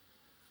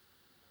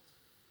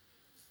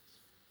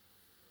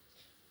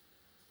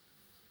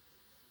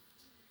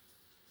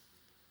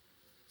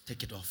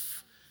 Take it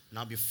off.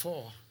 Now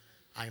before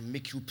I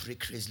make you pray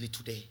crazily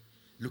today,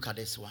 Look at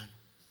this one.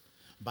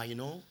 But you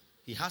know,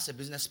 he has a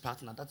business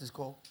partner that is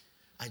called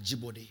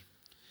Ajibode.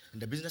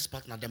 And the business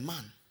partner, the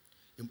man,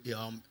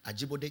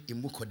 Ajibode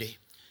Imukode,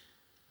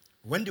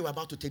 when they were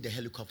about to take the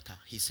helicopter,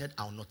 he said,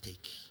 I'll not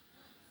take.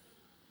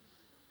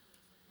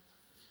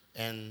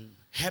 And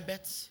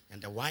Herbert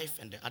and the wife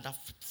and the other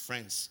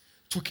friends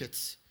took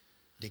it.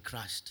 They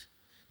crashed.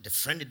 The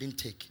friend didn't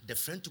take. The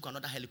friend took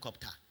another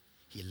helicopter.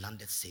 He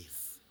landed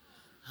safe.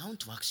 I want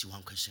to ask you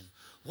one question.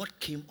 What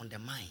came on the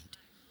mind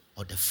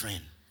of the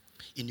friend?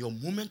 In your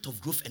moment of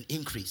growth and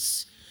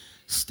increase,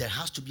 there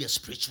has to be a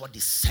spiritual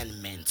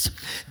discernment.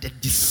 The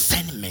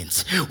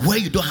discernment where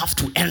you don't have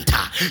to enter,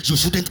 you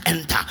shouldn't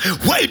enter.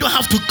 Where you don't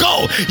have to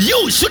go,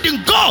 you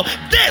shouldn't go.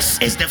 This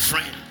is the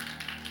friend.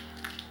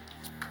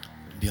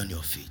 Be on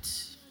your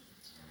feet.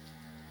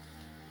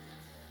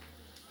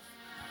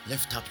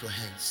 Lift up your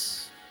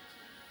hands.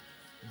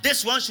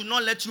 This one should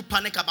not let you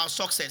panic about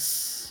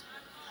success.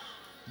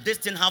 This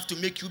thing have to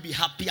make you be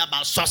happy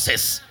about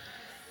success.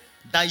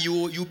 That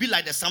you be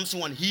like the Samson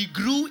one. He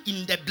grew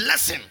in the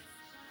blessing.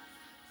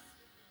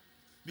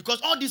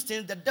 Because all these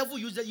things, the devil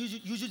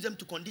uses them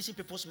to condition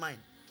people's mind.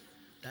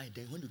 That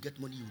then when you get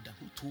money, you die.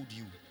 Who told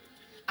you?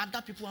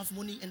 Other people have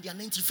money and they are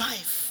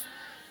 95.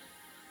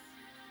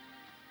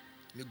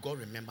 May God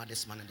remember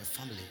this man and the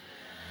family.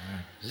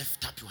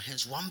 Lift up your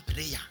hands. One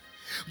prayer.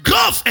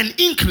 Growth and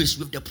increase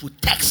with the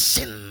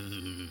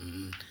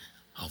protection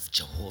of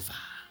Jehovah.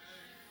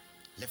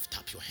 Lift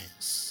up your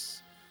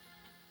hands.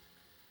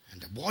 And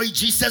the boy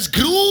Jesus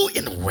grew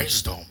in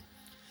wisdom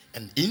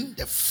and in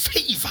the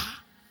favor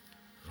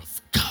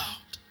of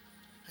God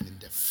and in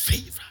the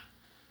favor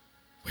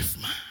with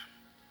man.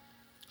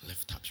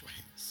 Lift up your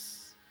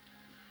hands.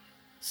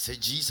 Say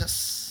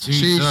Jesus.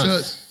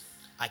 Jesus.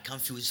 I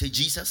can't feel you. Say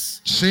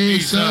Jesus.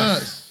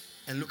 Jesus.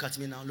 And look at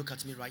me now. Look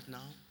at me right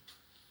now.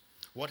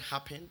 What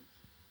happened?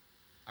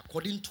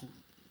 According to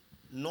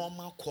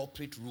normal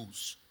corporate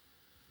rules,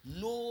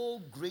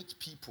 no great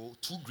people,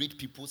 two great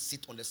people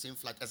sit on the same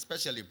flight,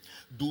 especially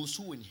those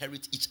who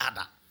inherit each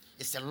other.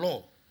 It's a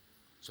law.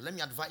 So let me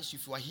advise you,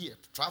 if you are here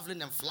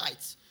traveling in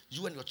flights,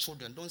 you and your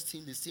children don't sit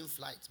in the same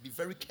flight. Be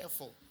very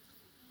careful.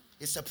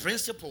 It's a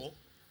principle.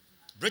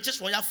 British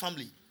royal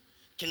family,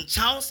 King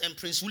Charles and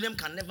Prince William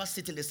can never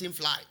sit in the same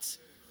flight.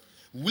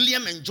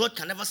 William and George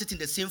can never sit in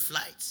the same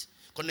flight.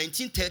 Because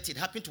 1930, it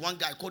happened to one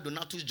guy called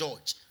Donatus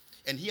George.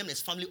 And he and his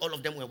family, all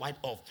of them were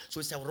wiped off. So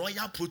it's a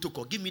royal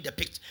protocol. Give me the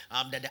picture,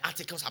 the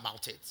articles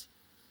about it.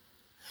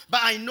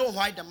 But I know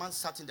why the man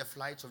sat in the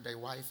flight of the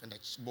wife and the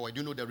boy.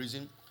 Do you know the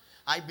reason?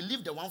 I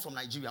believe the one from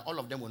Nigeria, all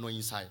of them were not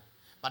inside.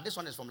 But this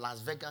one is from Las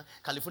Vegas,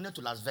 California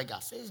to Las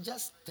Vegas. So it's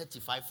just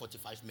 35,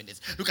 45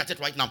 minutes. Look at it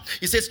right now.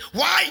 It says,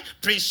 why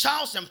Prince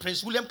Charles and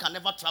Prince William can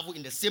never travel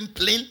in the same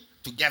plane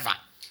together.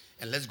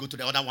 And let's go to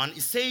the other one.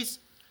 It says,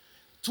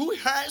 two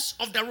heirs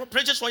of the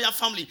British royal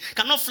family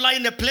cannot fly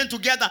in a plane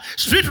together.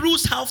 Strict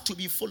rules have to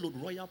be followed.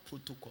 Royal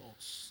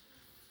protocols.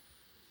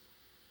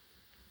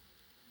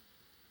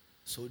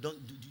 So don't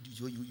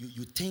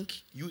you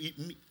think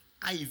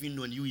I even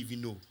know and you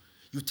even know.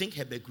 You think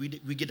Herbert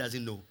Wiggy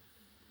doesn't know.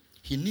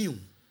 He knew.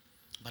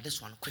 But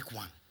this one, quick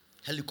one.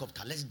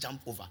 Helicopter, let's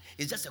jump over.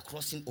 It's just a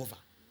crossing over.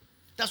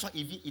 That's why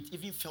it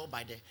even fell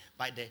by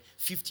the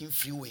 15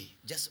 freeway,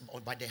 just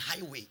by the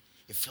highway.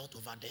 It fell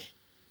over there.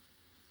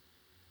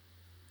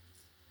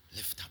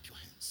 Lift up your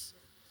hands.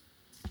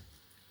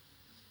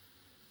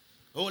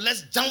 Oh,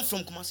 let's jump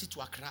from Kumasi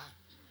to Accra.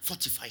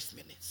 45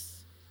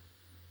 minutes.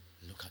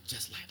 Look at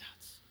just like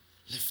that.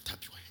 Lift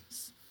up your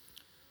hands.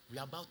 We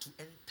are about to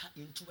enter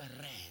into a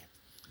realm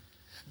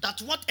that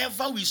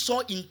whatever we saw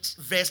in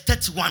verse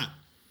 31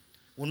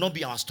 will not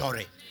be our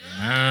story.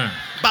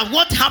 But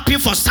what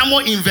happened for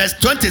someone in verse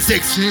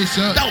 26, Jesus,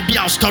 that will be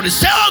our story.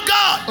 Say, oh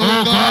God,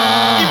 oh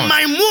God, in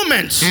my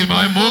moment,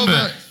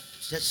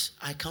 Yes,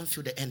 I can't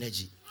feel the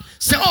energy.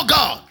 Say, oh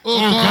God, oh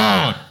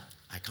God,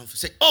 I can't feel.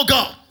 Say, oh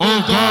God,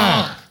 oh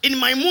God, in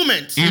my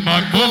moment,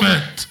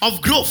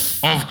 of growth,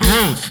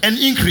 and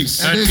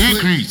increase,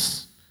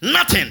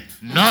 nothing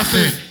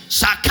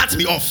shall cut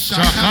me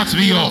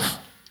off.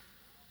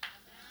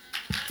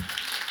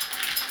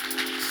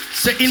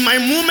 Say, in my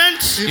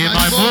moment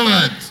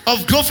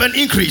of growth and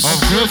increase,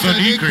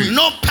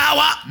 no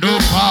power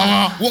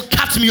will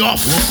cut me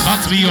off.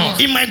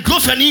 In my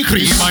growth and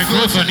increase,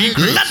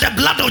 let the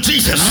blood of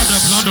Jesus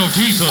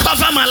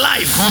cover my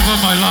life.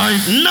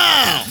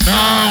 Now.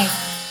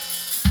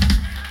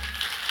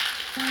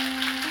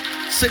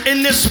 Say,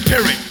 in the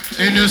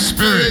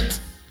spirit,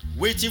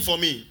 waiting for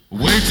me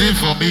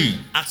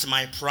at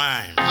my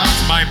prime.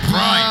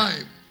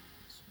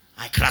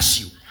 I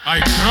crush you.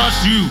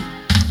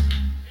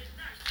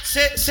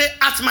 Say,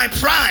 at my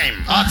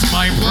prime.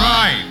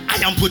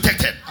 I am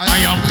protected.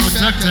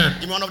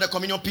 In one of the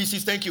communion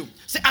pieces, thank you.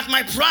 Say, at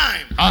my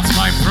prime.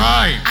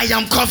 I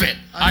am covered.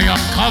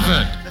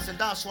 Listen,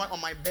 that's why on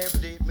my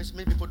birthday,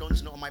 many people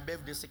don't know, on my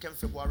birthday, 2nd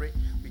February,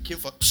 we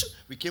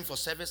came for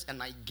service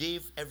and I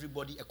gave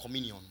everybody a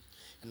communion.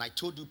 And I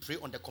told you, pray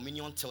on the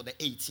communion till the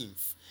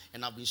 18th.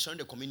 And I've been sharing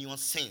the communion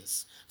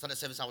since. So the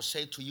service I will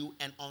share it to you.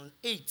 And on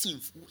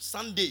 18th,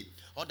 Sunday,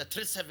 all the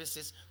 3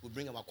 services will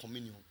bring our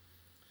communion.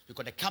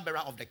 Because the cupbearer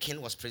of the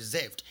king was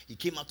preserved. He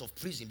came out of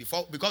prison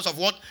because of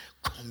what?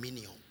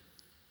 Communion.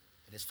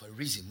 It is for a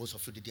reason most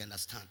of you didn't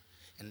understand.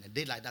 And a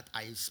day like that,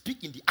 I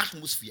speak in the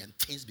atmosphere and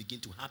things begin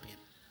to happen.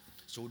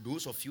 So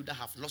those of you that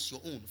have lost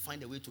your own,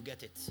 find a way to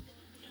get it.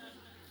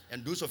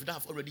 And those of you that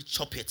have already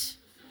chopped it,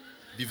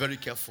 be very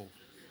careful.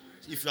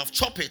 If you have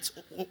chopped it,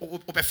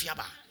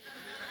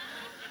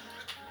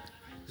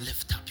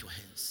 lift up your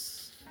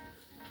hands.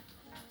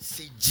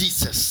 Say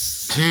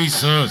Jesus.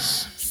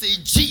 Jesus. Say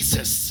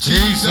Jesus.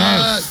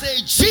 Jesus. Say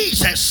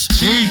Jesus.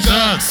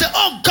 Jesus. Say,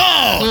 oh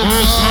God.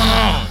 Oh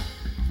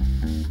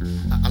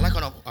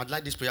God. I'd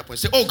like this prayer point.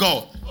 Say, oh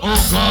God.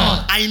 Oh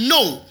God. I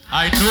know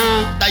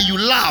that you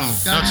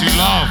love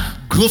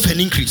growth and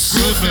increase.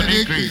 Growth and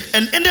increase.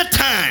 And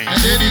anytime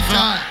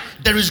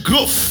there is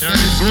growth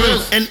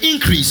and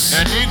increase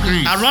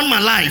around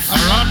my life.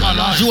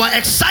 You are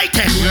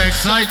excited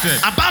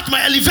about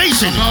my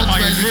elevation.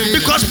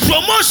 Because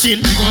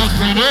promotion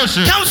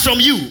comes from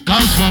you.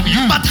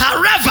 But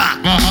however,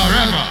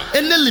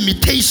 any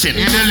limitation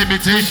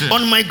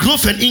on my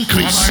growth and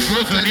increase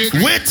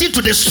waiting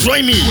to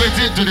destroy me,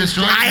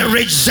 I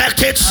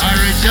reject it.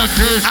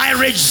 I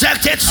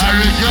reject it.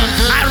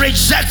 I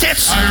reject it.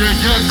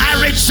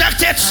 I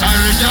reject it.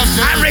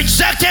 I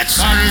reject it.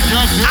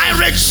 I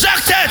reject it.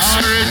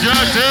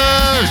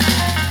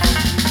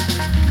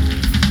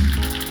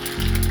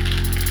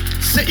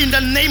 Say in the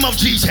name of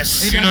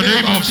Jesus. In the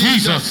name of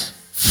Jesus.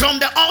 From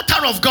the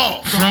altar of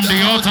God. From the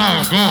altar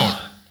of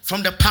God.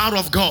 From the power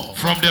of God.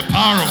 From the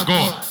power of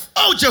God.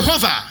 Oh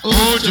Jehovah.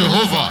 Oh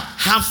Jehovah.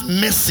 Have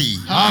mercy.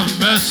 Have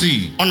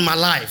mercy on my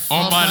life.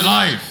 On my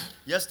life.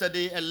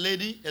 Yesterday, a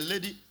lady,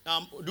 do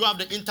you have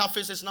the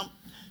interfaces now?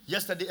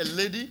 Yesterday, a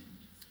lady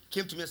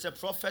came to me and said,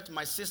 Prophet,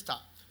 my sister,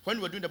 when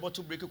we were doing the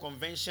bottle breaking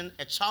convention,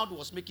 a child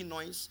was making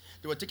noise.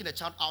 They were taking the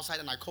child outside,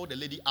 and I called the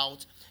lady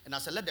out. And I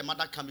said, let the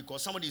mother come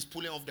because somebody is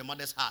pulling off the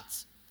mother's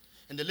heart.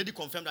 And the lady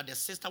confirmed that the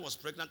sister was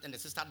pregnant and the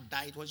sister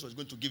died when she was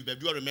going to give birth.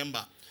 Do you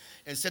remember?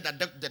 And said that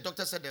the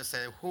doctor said there's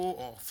a hole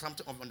or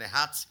something on the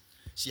heart.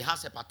 She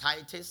has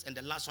hepatitis, and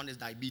the last one is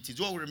diabetes.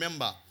 Do you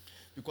remember?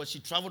 Because she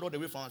traveled all the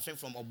way from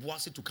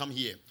Obuasi to come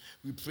here.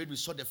 We prayed, we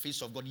saw the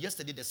face of God.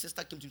 Yesterday, the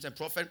sister came to me and said,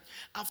 Prophet,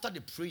 after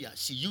the prayer,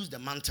 she used the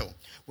mantle.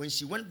 When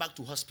she went back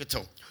to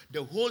hospital,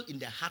 the hole in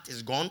the heart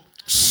is gone.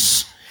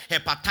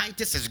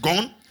 Hepatitis is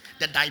gone.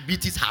 The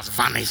diabetes has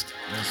vanished.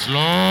 Yes,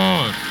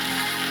 Lord.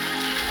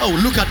 Oh,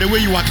 look at the way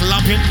you are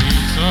clapping.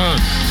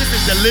 Jesus. This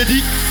is the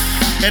lady,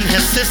 and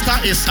her sister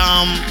is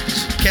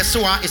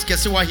Kesua. Is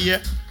Kesua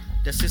here?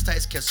 The sister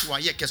is Kesua.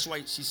 Yeah,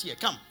 Kesua, she's here.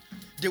 Come.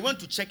 They went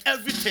to check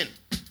everything.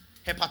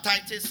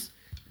 Hepatitis,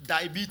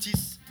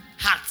 diabetes,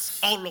 hearts,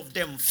 all of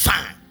them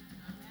fine.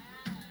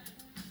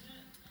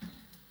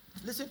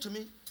 Listen to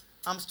me.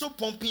 I'm still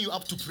pumping you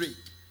up to pray.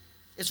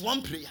 It's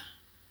one prayer.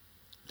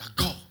 That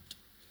God,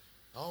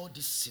 all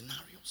these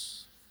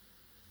scenarios.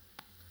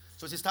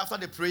 So sister, after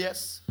the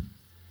prayers,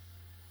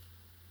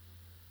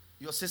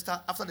 your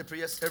sister, after the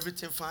prayers,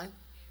 everything fine?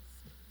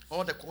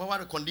 What were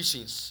the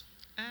conditions?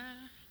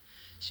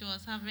 She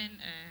was having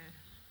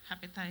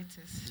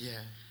hepatitis. Yeah.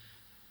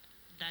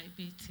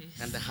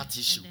 Diabetes. And the heart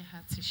issue.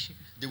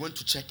 They went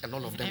to check and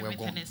all of them were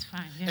gone. Everything is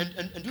fine. Yeah.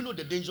 And you know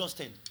the dangerous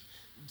thing?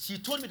 She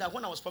told me that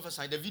when I was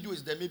prophesying, the video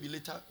is there maybe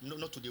later,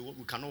 not today,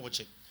 we cannot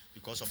watch it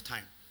because of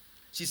time.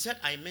 She said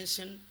I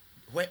mentioned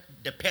where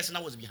the person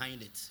that was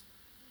behind it.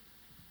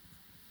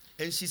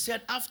 And she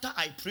said after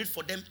I prayed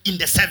for them in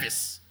the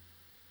service,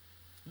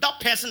 that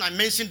person I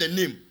mentioned the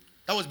name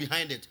that was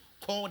behind it,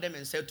 called them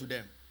and said to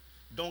them,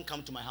 don't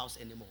come to my house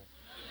anymore.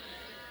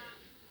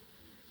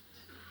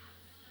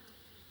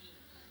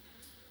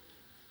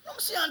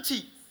 See,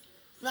 auntie,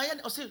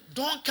 I said,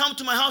 don't come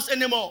to my house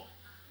anymore.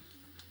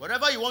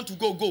 Wherever you want to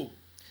go, go.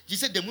 She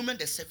said the moment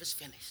the service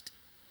finished,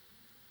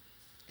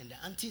 and the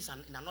aunties are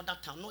in another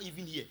town, not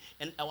even here,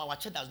 and our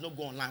church does not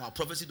go online, our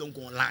prophecy don't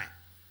go online.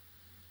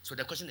 So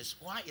the question is,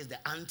 why is the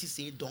auntie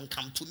saying, don't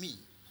come to me?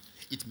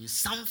 It means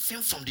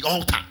something from the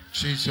altar.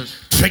 Jesus.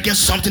 Triggers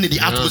something in the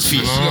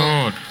atmosphere.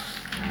 Lord.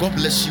 God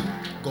bless you.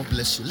 God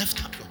bless you.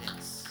 Lift up your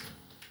hands.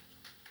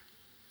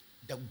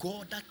 The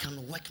God that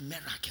can work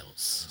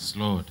miracles. Yes,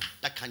 Lord.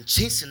 That can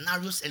change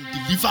scenarios and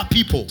deliver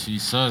people.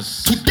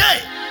 Jesus.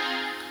 Today,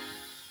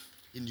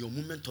 in your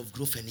moment of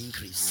growth and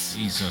increase.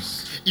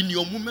 Jesus. In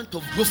your moment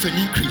of growth and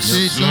increase.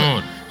 Yes,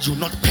 Lord. You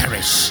will not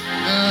perish.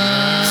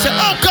 Say,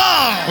 oh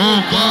God.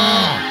 Oh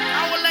God.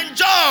 I will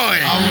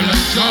enjoy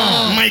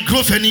my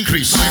growth and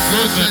increase.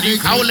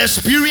 I will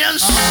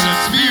experience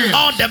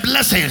all the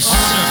blessings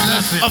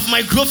of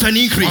my growth and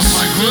increase.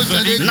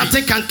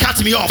 Nothing can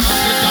cut me off.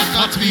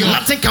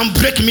 Nothing can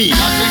break me.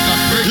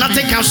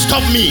 Nothing can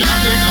stop me.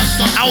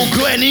 I will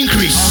grow and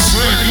increase.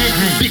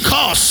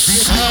 Because,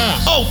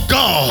 oh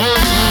God,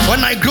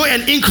 when I grow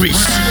and increase,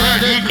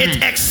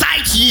 it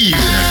excites you.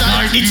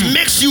 It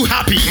makes you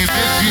happy.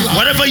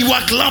 Whatever you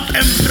are, clap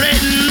and pray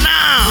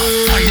now.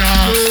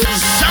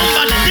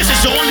 Somebody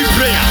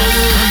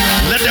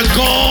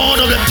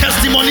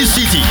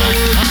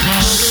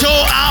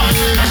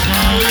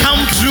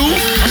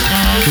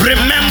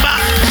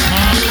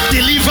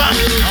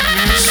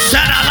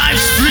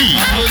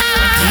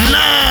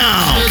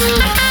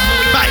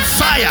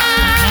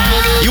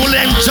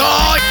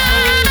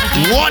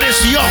what is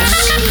yours.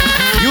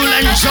 You'll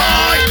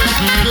enjoy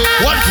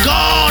what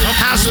God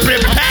has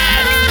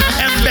prepared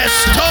and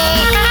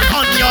bestowed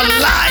on your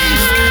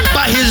life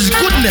by His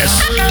goodness.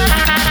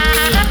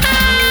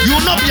 You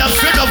will not be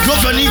afraid of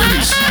growth and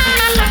increase.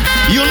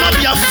 You will not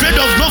be afraid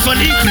of growth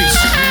and increase.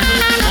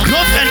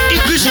 Growth and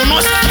increase will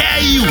not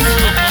scare you.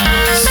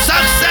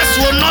 Success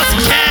will not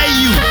scare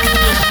you.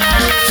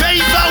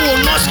 Favor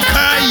will not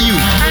scare you.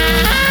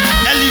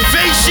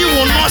 Elevation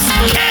will not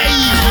scare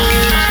you.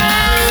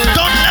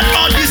 Don't let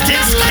all these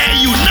things scare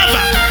you. Never.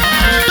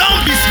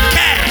 Don't be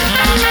scared.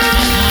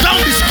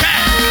 Don't be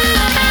scared.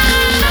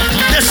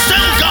 The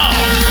same God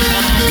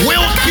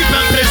will keep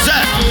and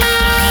preserve.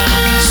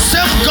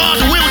 Same God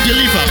will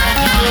deliver.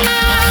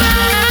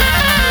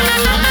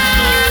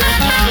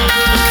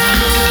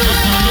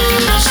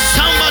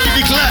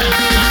 Somebody declare,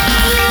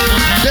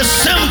 the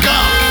same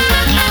God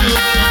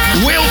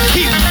will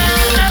keep,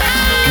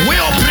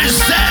 will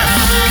preserve.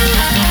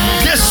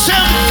 The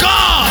same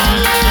God.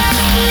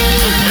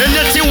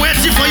 Anything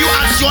waiting for you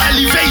at your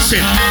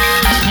elevation,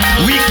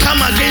 we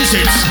come against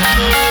it.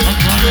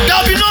 There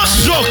will be no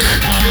stroke,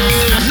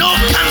 no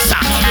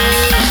cancer,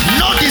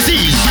 no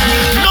disease,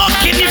 no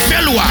kidney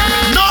failure,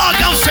 no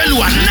organ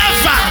failure.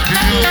 Never,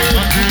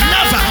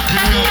 never.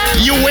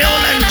 You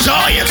will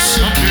enjoy it.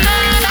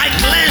 I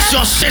cleanse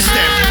your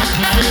system.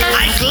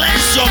 I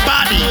cleanse your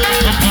body.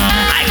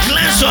 I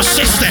cleanse your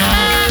system.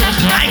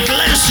 I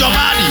cleanse your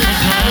body.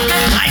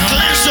 I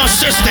cleanse your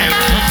system.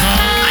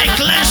 I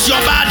cleanse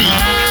your body.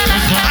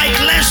 I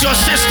cleanse your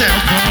system.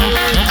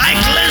 I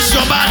cleanse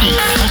your body.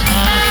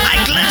 I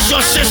cleanse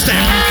your system.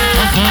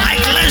 I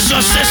cleanse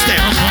your system.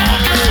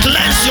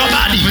 Cleanse your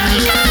body.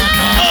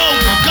 Oh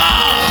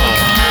God,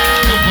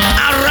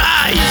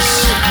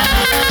 arise.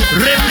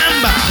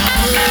 Remember,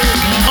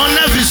 on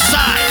every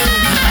side,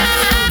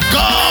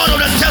 God of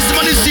the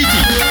testimony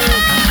city.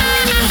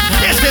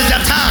 This is the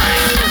time.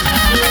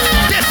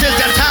 This is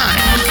the time.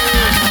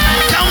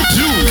 Come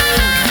through.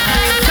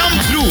 Come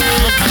through.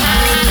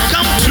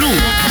 Come through.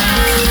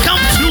 Come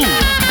through.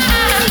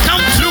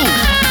 Come through.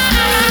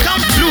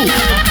 Come through.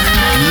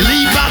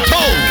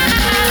 Libato.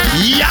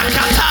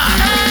 Yakata.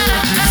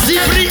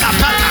 Zibri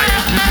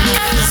apataya.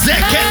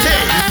 Zekete.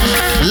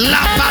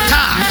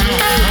 Lapata.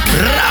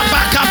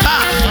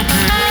 Rabakapa.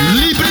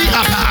 Libri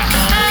apa.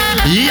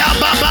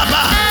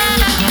 Yabababa.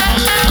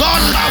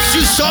 God loves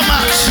you so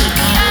much.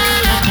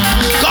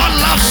 God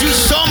loves you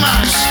so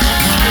much.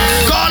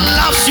 God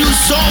loves you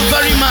so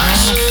very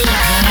much.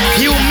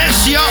 He will make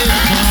sure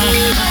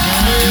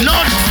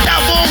no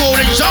devil will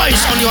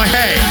rejoice on your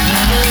head.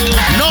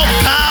 No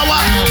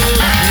power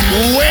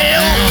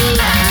will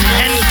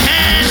and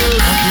can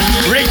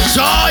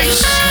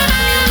rejoice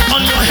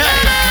on your head.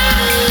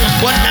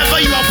 Whatever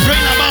you are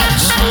praying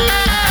about,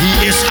 He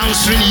is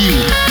answering you.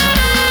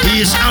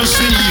 He is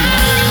answering you.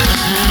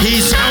 He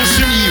is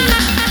answering you.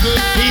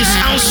 He is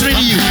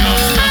answering you.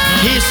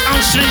 He is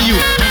answering you.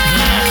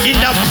 In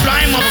the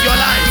prime of your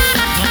life.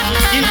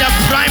 In the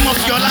prime of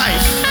your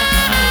life.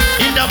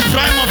 In the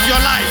prime of your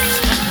life.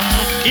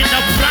 In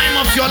the prime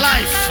of your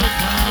life.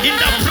 In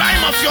the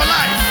prime of your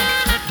life.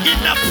 In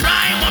the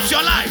prime of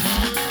your life.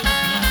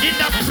 In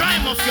the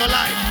prime of your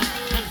life.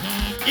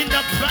 In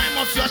the prime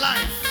of your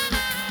life.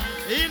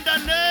 In the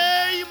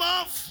name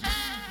of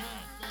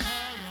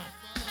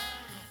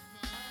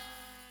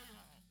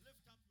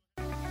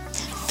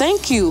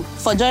Thank you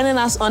for joining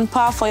us on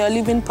Power for Your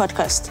Living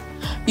podcast.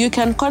 You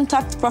can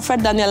contact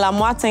Prophet Daniel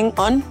Amoateng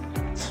on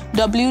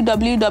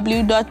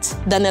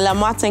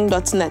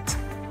www.danielamoateng.net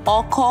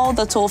or call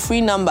the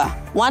toll-free number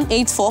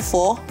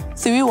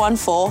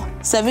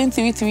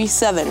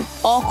 1-844-314-7337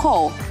 or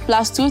call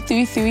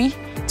 +233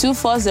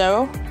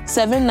 240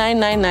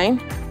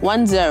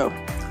 799910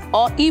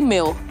 or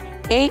email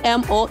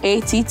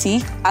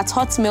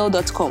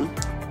amoatt@hotmail.com.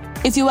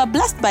 If you were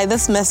blessed by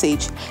this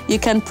message, you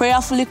can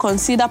prayerfully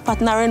consider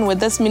partnering with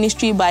this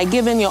ministry by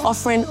giving your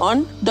offering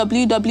on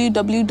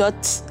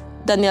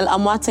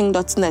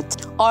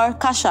www.danielamoateng.net or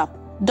Cash App,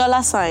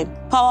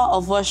 $Power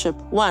of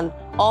Worship 1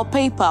 or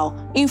PayPal,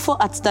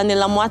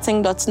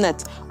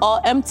 info@danielamoateng.net or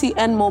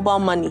MTN Mobile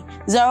Money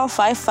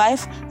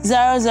 055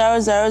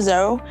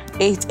 0000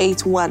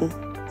 881.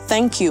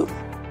 Thank you.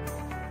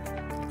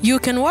 You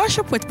can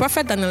worship with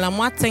Prophet Daniel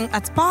Amoateng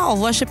at Power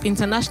of Worship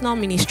International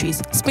Ministries,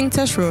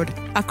 Spintex Road,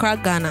 Accra,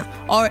 Ghana,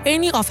 or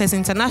any of his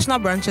international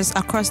branches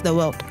across the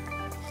world.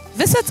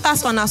 Visit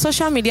us on our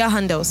social media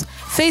handles: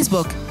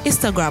 Facebook,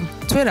 Instagram,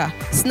 Twitter,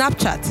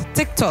 Snapchat,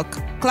 TikTok,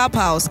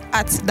 Clubhouse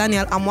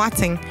 @Daniel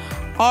Amoateng,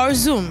 or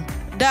Zoom,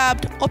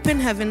 dubbed Open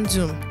Heaven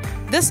Zoom.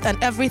 This and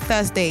every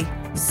Thursday,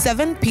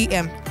 7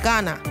 p.m.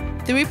 Ghana,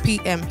 3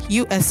 p.m.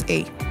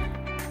 USA.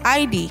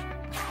 ID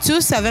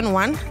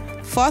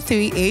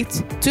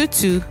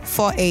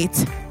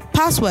 271-438-2248.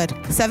 Password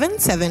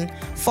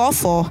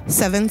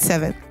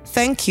 774477.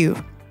 Thank you.